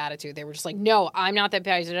so much attitude. They were just like, "No, I'm not that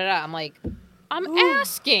patient." I'm like, "I'm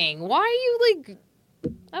asking. Why are you like,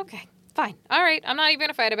 okay, fine. All right. I'm not even going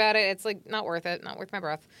to fight about it. It's like not worth it. Not worth my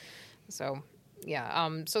breath." So, yeah.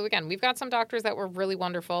 So again, we've got some doctors that were really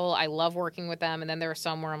wonderful. I love working with them. And then there are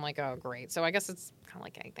some where I'm like, "Oh, great." So I guess it's kind of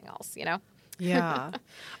like anything else, Yeah.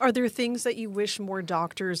 Are there things that you wish more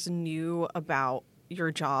doctors knew about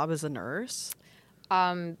your job as a nurse?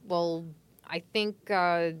 Well, I think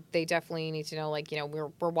they definitely need to know, like,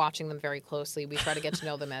 we're watching them very closely. We try to get to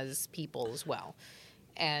know them as people as well.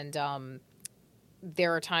 And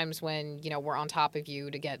there are times when, we're on top of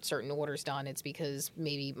you to get certain orders done. It's because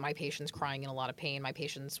maybe my patient's crying in a lot of pain. My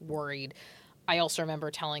patient's worried. I also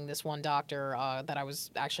remember telling this one doctor that I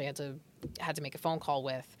was actually had to make a phone call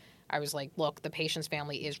with. I was like, "Look, the patient's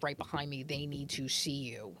family is right behind me. They need to see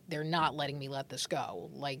you. They're not letting me let this go."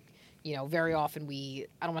 Like, very often I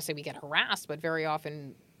don't want to say we get harassed, but very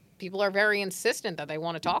often people are very insistent that they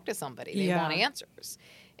want to talk to somebody. They want answers.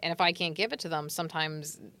 And if I can't give it to them,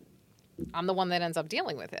 sometimes I'm the one that ends up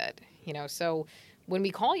dealing with it. So when we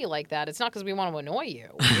call you like that, it's not because we want to annoy you.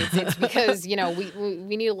 It's because,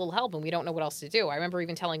 we need a little help and we don't know what else to do. I remember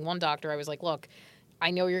even telling one doctor, I was like, "Look, I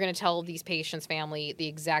know you're going to tell these patients' family the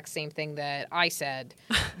exact same thing that I said,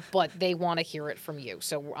 but they want to hear it from you.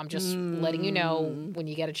 So I'm just letting you know, when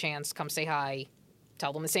you get a chance, come say hi.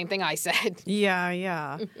 Tell them the same thing I said."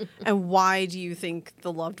 Yeah. And why do you think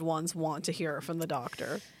the loved ones want to hear it from the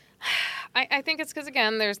doctor? I think it's because,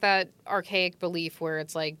 again, there's that archaic belief where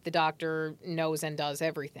it's like the doctor knows and does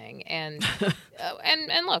everything. And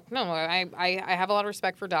and look, no, I have a lot of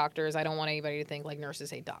respect for doctors. I don't want anybody to think like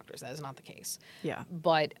nurses hate doctors. That is not the case. Yeah.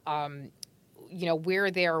 But,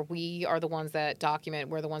 we're there. We are the ones that document.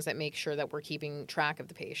 We're the ones that make sure that we're keeping track of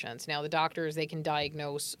the patients. Now, the doctors, they can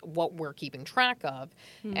diagnose what we're keeping track of.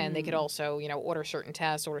 And they could also, order certain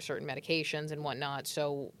tests, order certain medications and whatnot.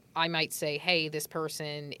 So I might say, "Hey, this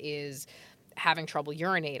person is having trouble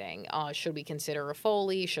urinating. Should we consider a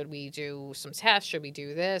Foley? Should we do some tests? Should we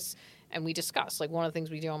do this?" And we discuss. Like, one of the things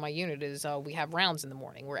we do on my unit is we have rounds in the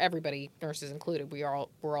morning where everybody, nurses included,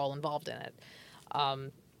 we're all involved in it.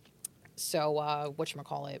 So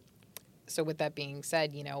whatchamacallit. So with that being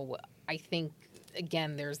said, I think,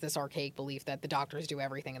 again, there's this archaic belief that the doctors do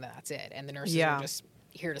everything and that's it. And the nurses are just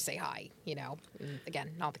here to say hi,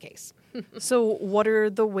 Again, not the case. So what are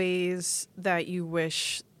the ways that you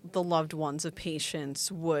wish the loved ones of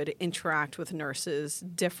patients would interact with nurses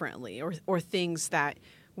differently, or things that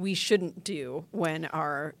we shouldn't do when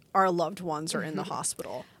our loved ones are in the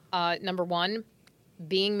hospital? Number one,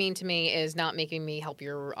 being mean to me is not making me help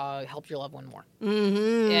your loved one more.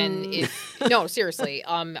 Mm-hmm. And no, seriously,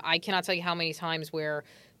 I cannot tell you how many times where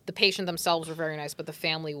the patient themselves were very nice, but the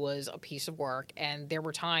family was a piece of work. And there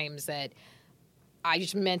were times that I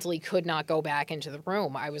just mentally could not go back into the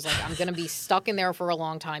room. I was like, I'm going to be stuck in there for a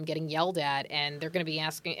long time getting yelled at, and they're going to be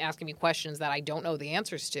asking me questions that I don't know the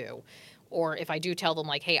answers to. Or if I do tell them,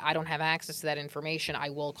 like, "Hey, I don't have access to that information," I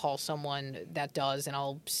will call someone that does, and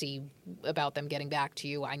I'll see about them getting back to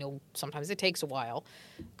you. I know sometimes it takes a while,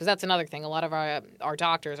 because that's another thing. A lot of our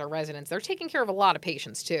doctors, our residents, they're taking care of a lot of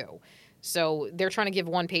patients too. So they're trying to give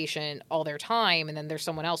one patient all their time, and then there's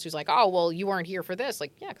someone else who's like, "Oh, well, you weren't here for this."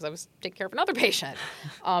 Like, yeah, because I was taking care of another patient.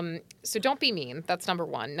 So don't be mean. That's number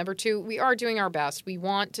one. Number two, we are doing our best. We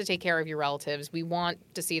want to take care of your relatives. We want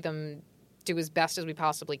to see them do as best as we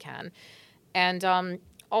possibly can. And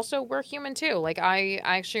also, we're human too. Like, I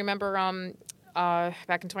actually remember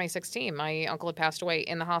back in 2016, my uncle had passed away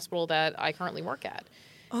in the hospital that I currently work at.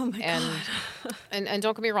 Oh my and, God. and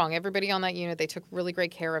don't get me wrong, everybody on that unit, they took really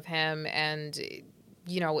great care of him, and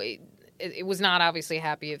it was not obviously a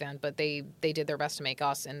happy event, but they did their best to make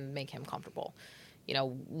us and make him comfortable.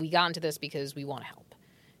 We got into this because we want to help.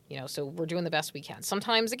 So we're doing the best we can.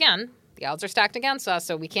 Sometimes, again, the odds are stacked against us,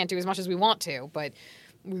 so we can't do as much as we want to, but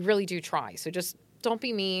we really do try. So just don't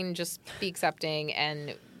be mean, just be accepting,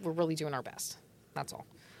 and we're really doing our best. That's all.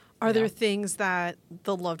 Are there things that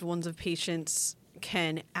the loved ones of patients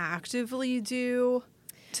can actively do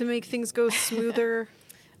to make things go smoother?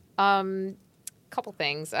 Couple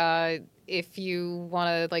things. If you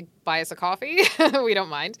want to buy us a coffee, we don't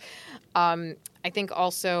mind. I think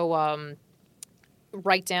also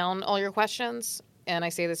write down all your questions. And I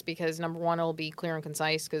say this because, number one, it'll be clear and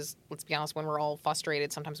concise because, let's be honest, when we're all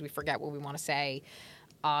frustrated, sometimes we forget what we want to say.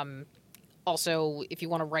 Also, if you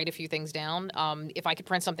want to write a few things down, if I could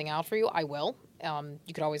print something out for you, I will.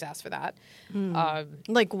 You could always ask for that.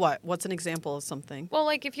 Like what? What's an example of something? Well,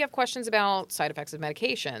 if you have questions about side effects of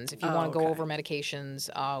medications, if you want to go over medications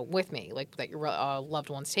with me, that your loved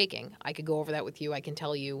one's taking, I could go over that with you. I can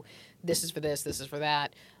tell you this is for this is for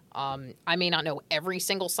that. I may not know every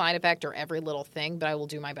single side effect or every little thing, but I will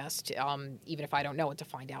do my best, even if I don't know it, to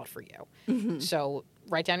find out for you. Mm-hmm. So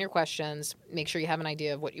write down your questions. Make sure you have an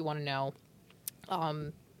idea of what you want to know.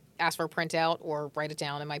 Ask for a printout or write it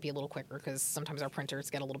down. It might be a little quicker because sometimes our printers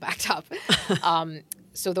get a little backed up.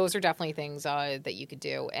 So those are definitely things that you could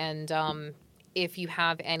do. And if you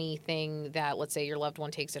have anything that, let's say, your loved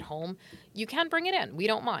one takes at home, you can bring it in. We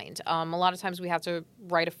don't mind. A lot of times we have to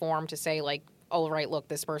write a form to say, oh, right, look,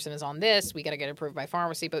 this person is on this. We got to get it approved by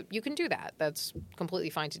pharmacy. But you can do that. That's completely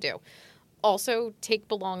fine to do. Also, take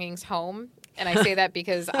belongings home. And I say that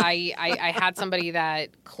because I had somebody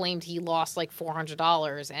that claimed he lost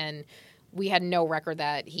 $400, and we had no record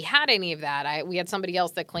that he had any of that. We had somebody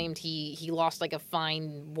else that claimed he lost a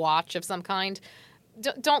fine watch of some kind.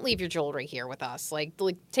 Don't leave your jewelry here with us.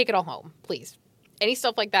 Take it all home, please. Any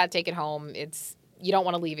stuff like that, take it home. You don't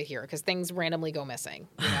want to leave it here because things randomly go missing,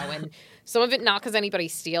 and some of it not because anybody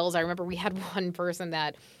steals. I remember we had one person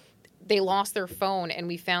that they lost their phone, and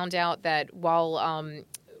we found out that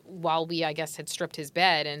while we, I guess, had stripped his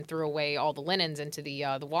bed and threw away all the linens into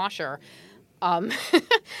the washer,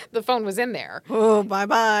 the phone was in there. Oh,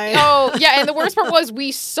 bye-bye. Oh, yeah, and the worst part was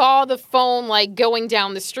we saw the phone, going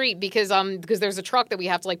down the street because there's a truck that we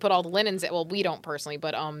have to, put all the linens in. Well, we don't personally,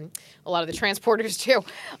 but a lot of the transporters do.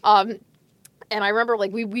 And I remember,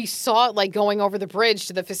 we saw it, going over the bridge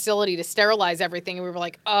to the facility to sterilize everything, and we were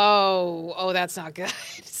like, oh, that's not good.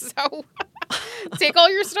 So take all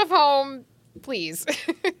your stuff home, please.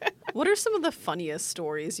 What are some of the funniest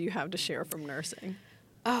stories you have to share from nursing?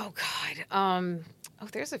 Oh, God.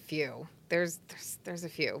 There's a few. There's a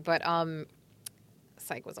few. But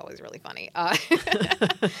psych was always really funny.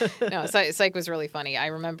 No, psych was really funny. I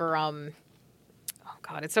remember, oh,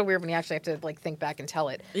 God, it's so weird when you actually have to, think back and tell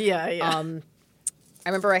it. Yeah. I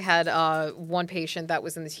remember I had one patient that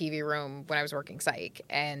was in the TV room when I was working psych,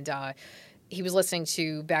 and he was listening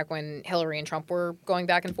to back when Hillary and Trump were going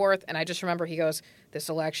back and forth, and I just remember he goes, "This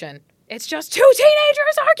election, it's just two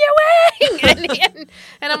teenagers arguing!"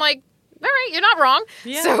 and I'm like, all right, you're not wrong.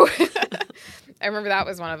 Yeah. So I remember that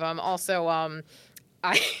was one of them. Also,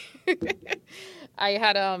 I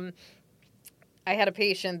had a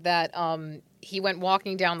patient that he went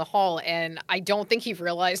walking down the hall, and I don't think he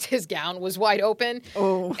realized his gown was wide open.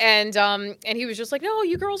 Oh. And he was just like, "No,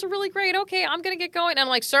 you girls are really great. Okay, I'm going to get going." And I'm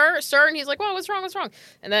like, sir. And he's like, "Well, what's wrong?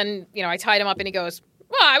 And then, I tied him up, and he goes,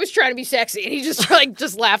 "Well, I was trying to be sexy." And he just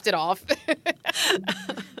just laughed it off.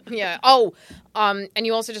 Yeah. Oh, and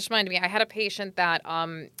you also just reminded me, I had a patient that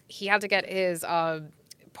he had to get his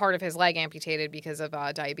part of his leg amputated because of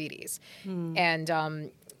diabetes. And,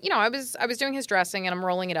 I was doing his dressing, and I'm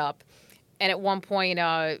rolling it up. And at one point,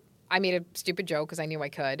 I made a stupid joke because I knew I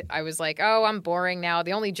could. I was like, "Oh, I'm boring now.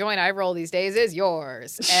 The only joint I roll these days is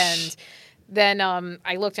yours." And then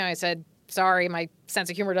I looked and I said, "Sorry, my sense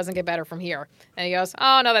of humor doesn't get better from here." And he goes,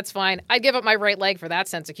 "Oh, no, that's fine. I'd give up my right leg for that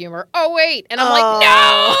sense of humor." Oh, wait. And I'm like,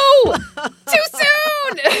 "No! Too soon!"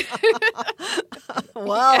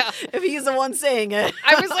 Well, yeah. If he's the one saying it.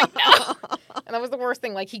 I was like, "No." And that was the worst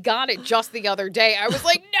thing. He got it just the other day. I was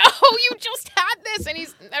like, "No, you just had this." And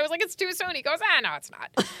I was like, "It's too soon." He goes, "No, it's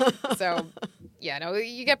not." So, yeah, no,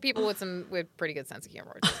 you get people with pretty good sense of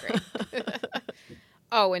humor, which is great.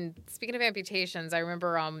 Oh, and speaking of amputations, I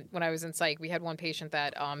remember when I was in psych, we had one patient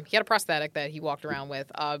that he had a prosthetic that he walked around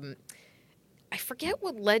with. I forget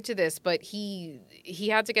what led to this, but he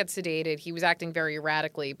had to get sedated. He was acting very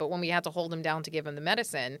erratically, but when we had to hold him down to give him the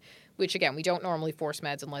medicine, which, again, we don't normally force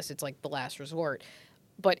meds unless it's the last resort,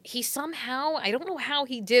 But he somehow, I don't know how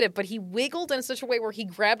he did it, but he wiggled in such a way where he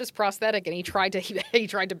grabbed his prosthetic and he tried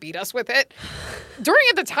to beat us with it. During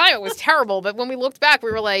at the time, it was terrible. But when we looked back,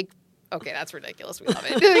 we were like, okay, that's ridiculous. We love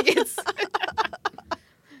it.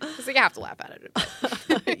 It's like you have to laugh at it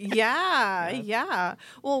a bit. Yeah.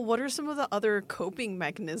 Well, what are some of the other coping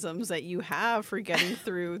mechanisms that you have for getting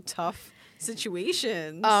through tough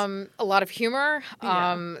situations? A lot of humor.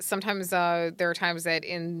 Yeah. Sometimes there are times that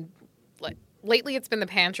lately it's been the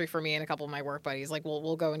pantry for me and a couple of my work buddies. Like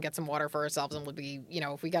we'll go and get some water for ourselves, and we'll be,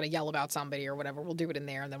 if we got to yell about somebody or whatever, we'll do it in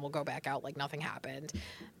there, and then we'll go back out like nothing happened.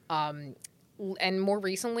 And more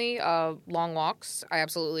recently, long walks. I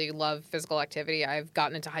absolutely love physical activity. I've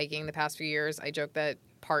gotten into hiking the past few years. I joke that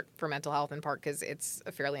part for mental health and part because it's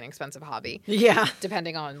a fairly inexpensive hobby. Yeah.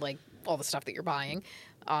 Depending on like all the stuff that you're buying.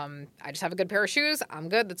 I just have a good pair of shoes. I'm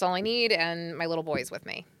good. That's all I need. And my little boy's with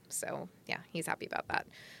me. So yeah, he's happy about that.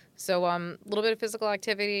 So a little bit of physical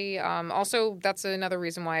activity. Also, that's another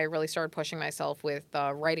reason why I really started pushing myself with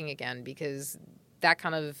writing again, because that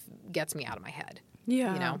kind of gets me out of my head.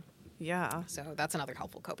 Yeah. Yeah. So that's another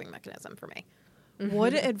helpful coping mechanism for me.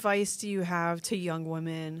 What advice do you have to young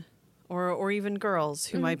women or even girls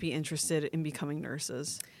who might be interested in becoming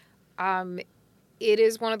nurses? It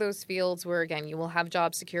is one of those fields where, again, you will have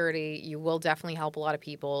job security. You will definitely help a lot of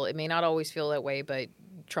people. It may not always feel that way, but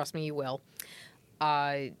trust me, you will.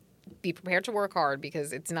 Be prepared to work hard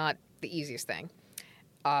because it's not the easiest thing.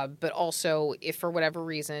 But also, if for whatever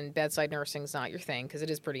reason bedside nursing is not your thing, because it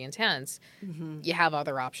is pretty intense, you have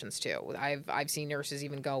other options too. I've seen nurses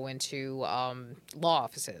even go into law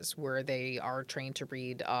offices where they are trained to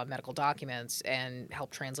read medical documents and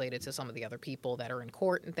help translate it to some of the other people that are in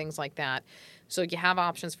court and things like that. So you have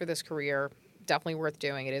options for this career. Definitely worth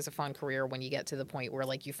doing. It is a fun career when you get to the point where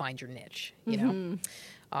like you find your niche, you know.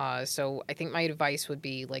 So I think my advice would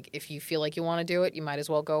be, like, if you feel like you want to do it, you might as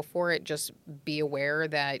well go for it. Just be aware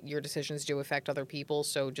that your decisions do affect other people.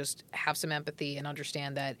 So just have some empathy and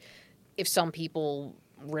understand that if some people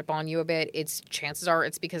rip on you a bit, chances are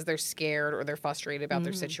it's because they're scared or they're frustrated about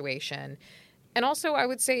their situation. And also, I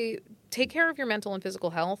would say take care of your mental and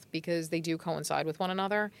physical health because they do coincide with one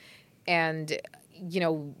another. And,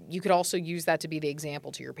 you could also use that to be the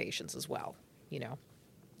example to your patients as well, Yeah.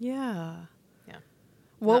 Yeah.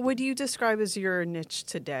 What would you describe as your niche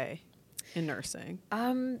today in nursing?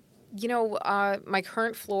 My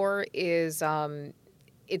current floor is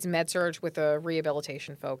it's med-surg with a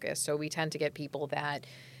rehabilitation focus. So we tend to get people that,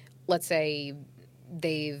 let's say,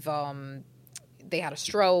 they had a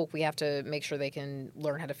stroke. We have to make sure they can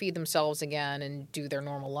learn how to feed themselves again and do their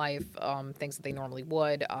normal life, things that they normally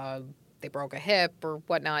would. They broke a hip or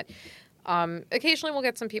whatnot. Occasionally we'll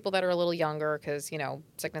get some people that are a little younger because,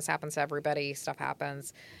 sickness happens to everybody. Stuff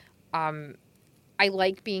happens. I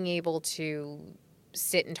like being able to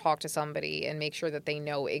sit and talk to somebody and make sure that they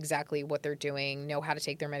know exactly what they're doing, know how to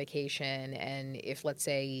take their medication. And if, let's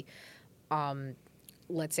say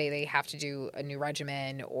they have to do a new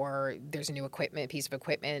regimen or there's a new piece of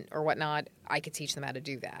equipment or whatnot, I could teach them how to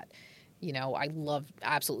do that. I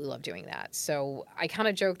absolutely love doing that. So I kind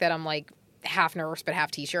of joke that I'm like half nurse, but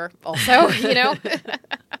half teacher also,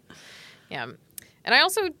 Yeah. And I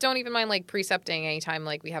also don't even mind like precepting anytime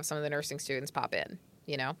like we have some of the nursing students pop in,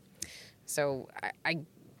 So I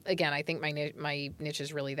think my niche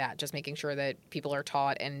is really that, just making sure that people are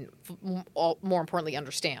taught and more importantly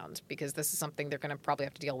understand, because this is something they're going to probably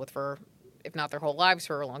have to deal with for, if not their whole lives,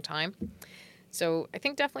 for a long time. So I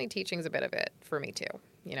think definitely teaching is a bit of it for me too,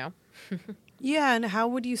 Yeah, and how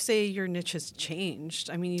would you say your niche has changed?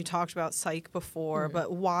 I mean, you talked about psych before,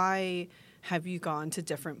 but why have you gone to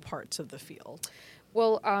different parts of the field?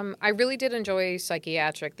 Well, I really did enjoy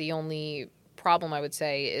psychiatric. The only problem I would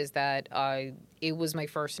say is that it was my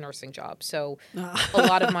first nursing job. So a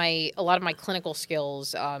lot of my clinical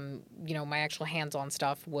skills, my actual hands-on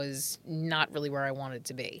stuff was not really where I wanted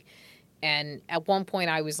to be. And at one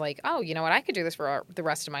point I was like, oh, you know what, I could do this for the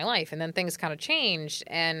rest of my life. And then things kind of changed.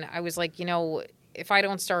 And I was like, if I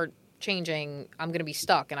don't start changing, I'm going to be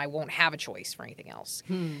stuck and I won't have a choice for anything else.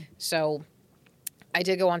 So I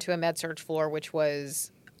did go onto a med-surg floor, which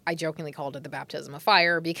was, I jokingly called it the baptism of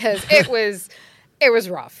fire because it was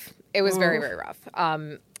rough. It was very, very rough.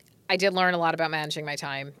 I did learn a lot about managing my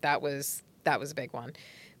time. That was a big one.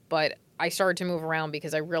 But I started to move around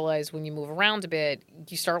because I realized when you move around a bit,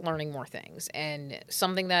 you start learning more things. And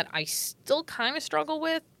something that I still kind of struggle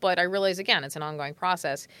with, but I realize, again, it's an ongoing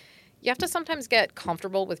process. You have to sometimes get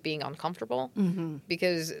comfortable with being uncomfortable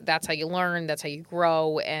because that's how you learn, that's how you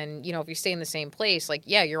grow. And, if you stay in the same place, like,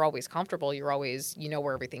 yeah, you're always comfortable. You're always,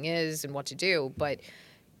 where everything is and what to do. But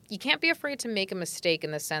you can't be afraid to make a mistake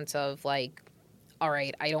in the sense of, like, all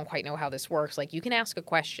right, I don't quite know how this works. Like, you can ask a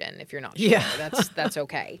question if you're not sure. Yeah. That's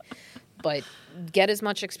okay. But get as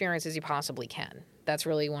much experience as you possibly can. That's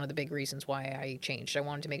really one of the big reasons why I changed. I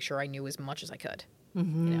wanted to make sure I knew as much as I could.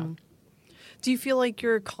 Mm-hmm. You know? Do you feel like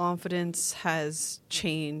your confidence has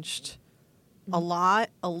changed a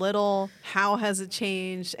lot, a little? How has it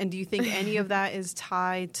changed? And do you think any of that is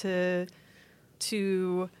tied to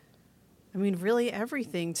I mean, really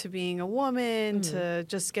everything, to being a woman, to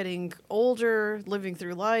just getting older, living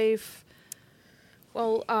through life?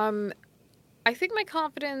 Well, I think my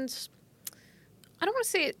confidence, I don't want to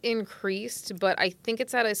say it increased, but I think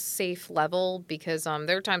it's at a safe level because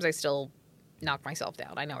there are times I still knock myself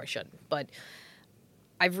down. I know I shouldn't, but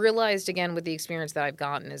I've realized, again, with the experience that I've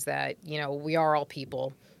gotten is that, we are all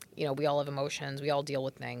people. We all have emotions. We all deal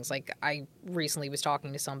with things. Like, I recently was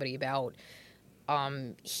talking to somebody about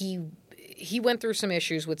he went through some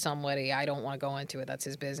issues with somebody. I don't want to go into it. That's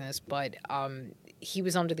his business. But he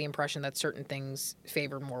was under the impression that certain things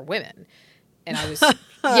favor more women. And I was,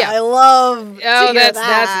 I love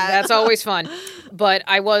that's always fun. But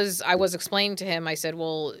I was explaining to him, I said,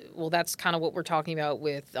 well, that's kind of what we're talking about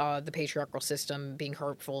with the patriarchal system being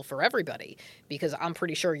hurtful for everybody. Because I'm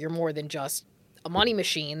pretty sure you're more than just a money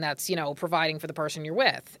machine that's, providing for the person you're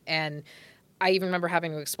with. And I even remember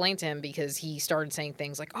having to explain to him because he started saying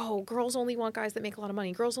things like, oh, girls only want guys that make a lot of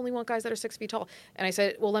money. Girls only want guys that are 6 feet tall. And I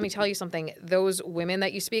said, well, let me tell you something. Those women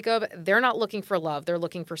that you speak of, they're not looking for love. They're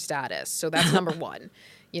looking for status. So that's number one.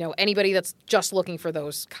 Anybody that's just looking for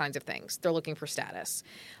those kinds of things, they're looking for status.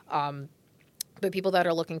 But people that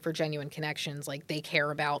are looking for genuine connections, like, they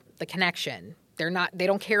care about the connection. They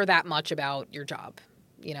don't care that much about your job.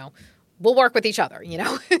 We'll work with each other,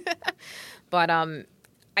 But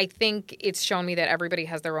I think it's shown me that everybody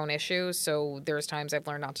has their own issues. So there's times I've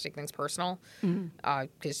learned not to take things personal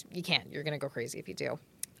because you can't. You're going to go crazy if you do.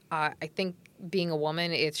 I think being a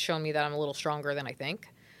woman, it's shown me that I'm a little stronger than I think.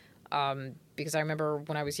 Because I remember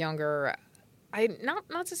when I was younger,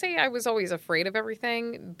 not to say I was always afraid of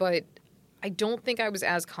everything, but I don't think I was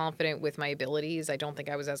as confident with my abilities. I don't think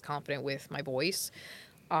I was as confident with my voice.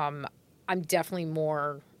 I'm definitely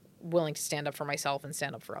more willing to stand up for myself and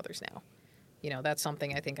stand up for others now. That's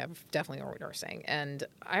something I think I've definitely already saying. And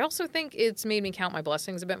I also think it's made me count my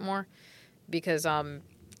blessings a bit more because,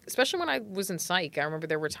 especially when I was in psych, I remember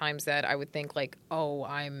there were times that I would think like, oh,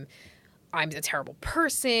 I'm a terrible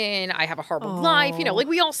person. I have a horrible life. Like,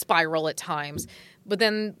 we all spiral at times. But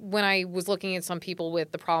then when I was looking at some people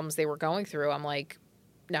with the problems they were going through, I'm like,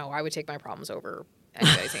 no, I would take my problems over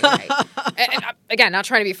anybody's anyway. And again, not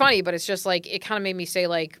trying to be funny, but it's just like, it kind of made me say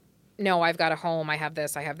like, no, I've got a home, I have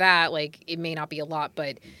this, I have that. Like, it may not be a lot,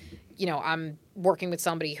 but, I'm working with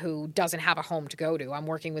somebody who doesn't have a home to go to. I'm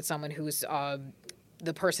working with someone who's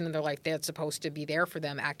the person in their life that's supposed to be there for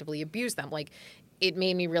them actively abused them. Like, it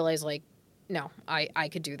made me realize, like, no, I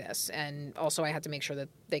could do this. And also I had to make sure that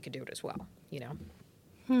they could do it as well,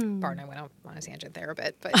 Pardon, I went on a tangent there a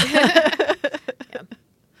bit, but yeah.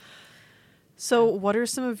 So what are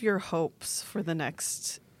some of your hopes for the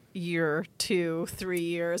next year, 2, 3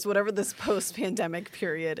 years, whatever this post-pandemic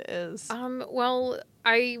period is? Well,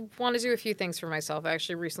 I want to do a few things for myself. I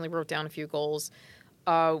actually recently wrote down a few goals.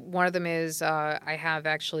 One of them is I have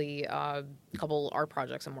actually a couple art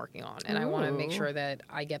projects I'm working on, and I want to make sure that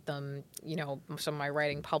I get them, some of my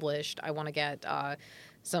writing published. I want to get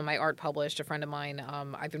some of my art published. A friend of mine,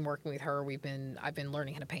 I've been working with her. I've been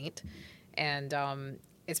learning how to paint, and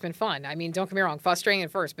it's been fun. I mean, don't get me wrong, frustrating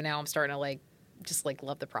at first, but now I'm starting to just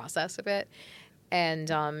love the process of it. And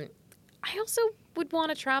I also would want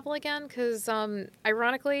to travel again because,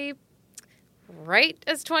 ironically, right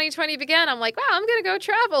as 2020 began, I'm like, wow, I'm going to go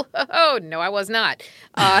travel. Oh, no, I was not.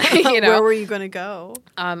 Where were you going to go?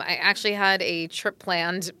 I actually had a trip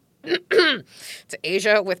planned to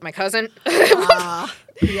Asia with my cousin.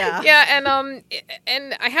 Yeah. Yeah,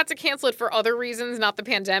 and I had to cancel it for other reasons, not the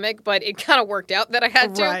pandemic, but it kind of worked out that I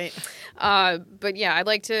had to. Right. But yeah, I'd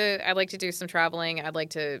like to do some traveling. I'd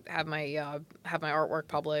like to have my artwork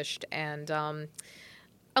published, and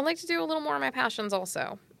I'd like to do a little more of my passions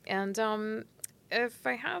also. And if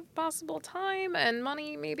I have possible time and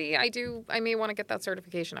money, maybe I may want to get that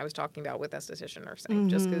certification I was talking about with esthetician nursing,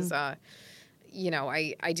 just because.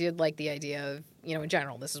 I did like the idea of, in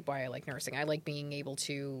general, this is why I like nursing. I like being able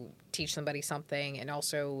to teach somebody something and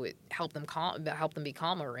also help them be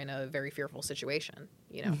calmer in a very fearful situation,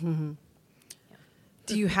 Mm-hmm. Yeah.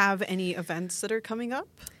 Do you have any events that are coming up?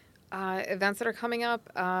 Events that are coming up?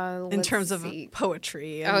 In terms of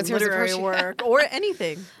poetry and literary work or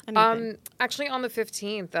anything. Actually on the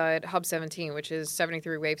 15th at Hub 17, which is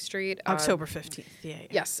 73 Wave Street. October 15th, yeah.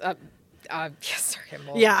 Yes. Yes,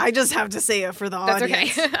 sorry. Yeah, I just have to say it for the That's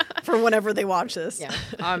audience. okay. For whenever they watch this. Yeah.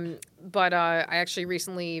 But I actually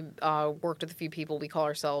recently worked with a few people. We call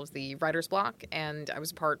ourselves the Writer's Block, and I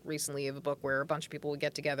was a part recently of a book where a bunch of people would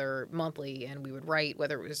get together monthly and we would write,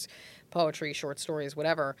 whether it was poetry, short stories,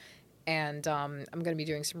 whatever. And I'm going to be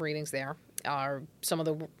doing some readings there. Some of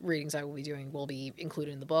the readings I will be doing will be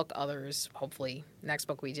included in the book. Others, hopefully, next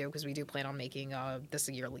book we do, because we do plan on making this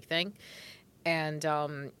a yearly thing. And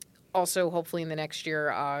also, hopefully, in the next year,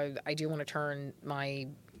 I do want to turn my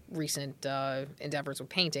recent endeavors with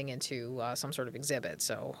painting into some sort of exhibit.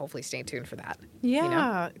 So hopefully stay tuned for that. Yeah. You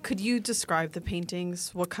know? Could you describe the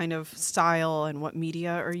paintings? What kind of style and what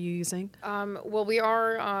media are you using? Well,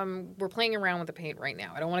 we're playing around with the paint right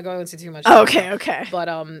now. I don't want to go into too much. Okay.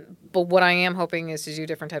 But what I am hoping is to do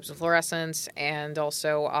different types of fluorescence, and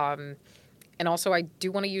also I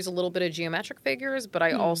do want to use a little bit of geometric figures, but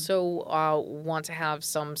I also want to have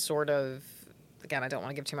some sort of, again, I don't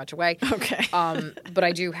want to give too much away. Okay. But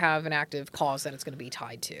I do have an active cause that it's going to be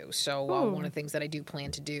tied to. So one of the things that I do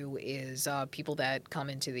plan to do is people that come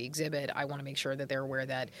into the exhibit, I want to make sure that they're aware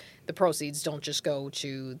that the proceeds don't just go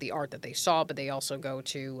to the art that they saw, but they also go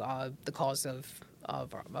to the cause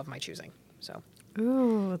of my choosing. So.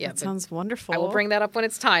 Ooh, that sounds wonderful. I will bring that up when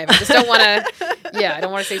it's time. I just don't want to. Yeah, I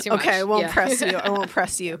don't want to say too much. Okay, I won't press you. I won't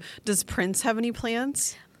press you. Does Prince have any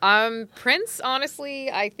plans? Prince,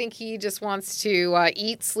 honestly, I think he just wants to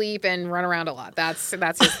eat, sleep, and run around a lot. That's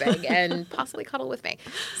his thing, and possibly cuddle with me.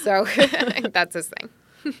 So that's his thing.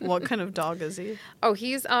 What kind of dog is he? Oh,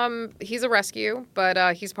 he's a rescue,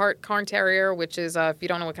 but he's part Cairn Terrier, which is if you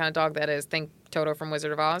don't know what kind of dog that is, think Toto from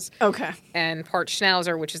Wizard of Oz. Okay. And part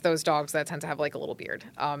Schnauzer, which is those dogs that tend to have like a little beard.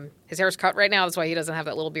 His hair's cut right now, that's why he doesn't have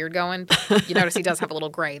that little beard going. You notice he does have a little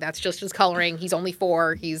gray. That's just his coloring. He's only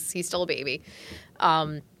 4. He's still a baby.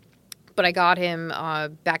 But I got him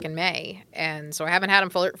back in May, and so I haven't had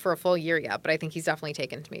him for a full year yet, but I think he's definitely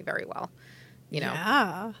taken to me very well. You know?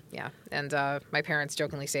 Yeah. And my parents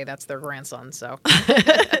jokingly say that's their grandson, so.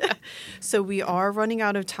 So we are running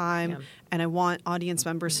out of time, and I want audience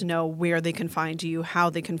members to know where they can find you, how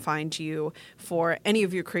they can find you for any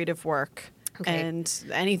of your creative work. Okay. And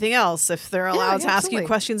anything else, if they're allowed to ask you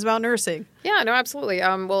questions about nursing. Yeah, no, absolutely.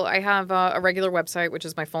 Well, I have a regular website, which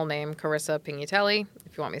is my full name, Carissa Pignatelli.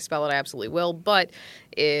 If you want me to spell it, I absolutely will. But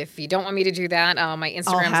if you don't want me to do that, my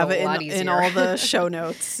Instagram's a lot easier. In all the show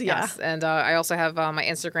notes. Yeah. Yes, and I also have my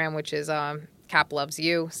Instagram, which is Cap Loves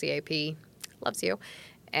You, CAP Loves You.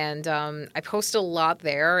 And I post a lot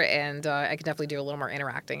there, and I can definitely do a little more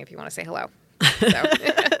interacting if you want to say hello. So.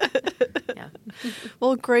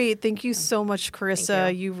 Well, great. Thank you so much,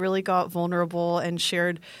 Carissa. You really got vulnerable and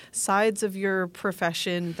shared sides of your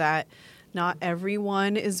profession that not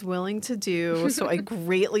everyone is willing to do. So I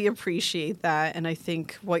greatly appreciate that. And I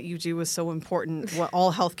think what you do is so important. What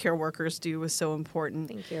all healthcare workers do is so important.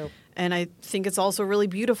 Thank you. And I think it's also really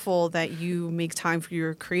beautiful that you make time for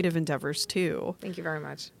your creative endeavors, too. Thank you very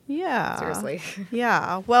much. Yeah. Seriously.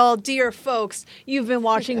 Yeah. Well, dear folks, you've been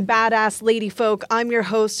watching Badass Lady Folk. I'm your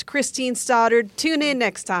host, Christine Stoddard. Tune in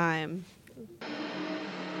next time.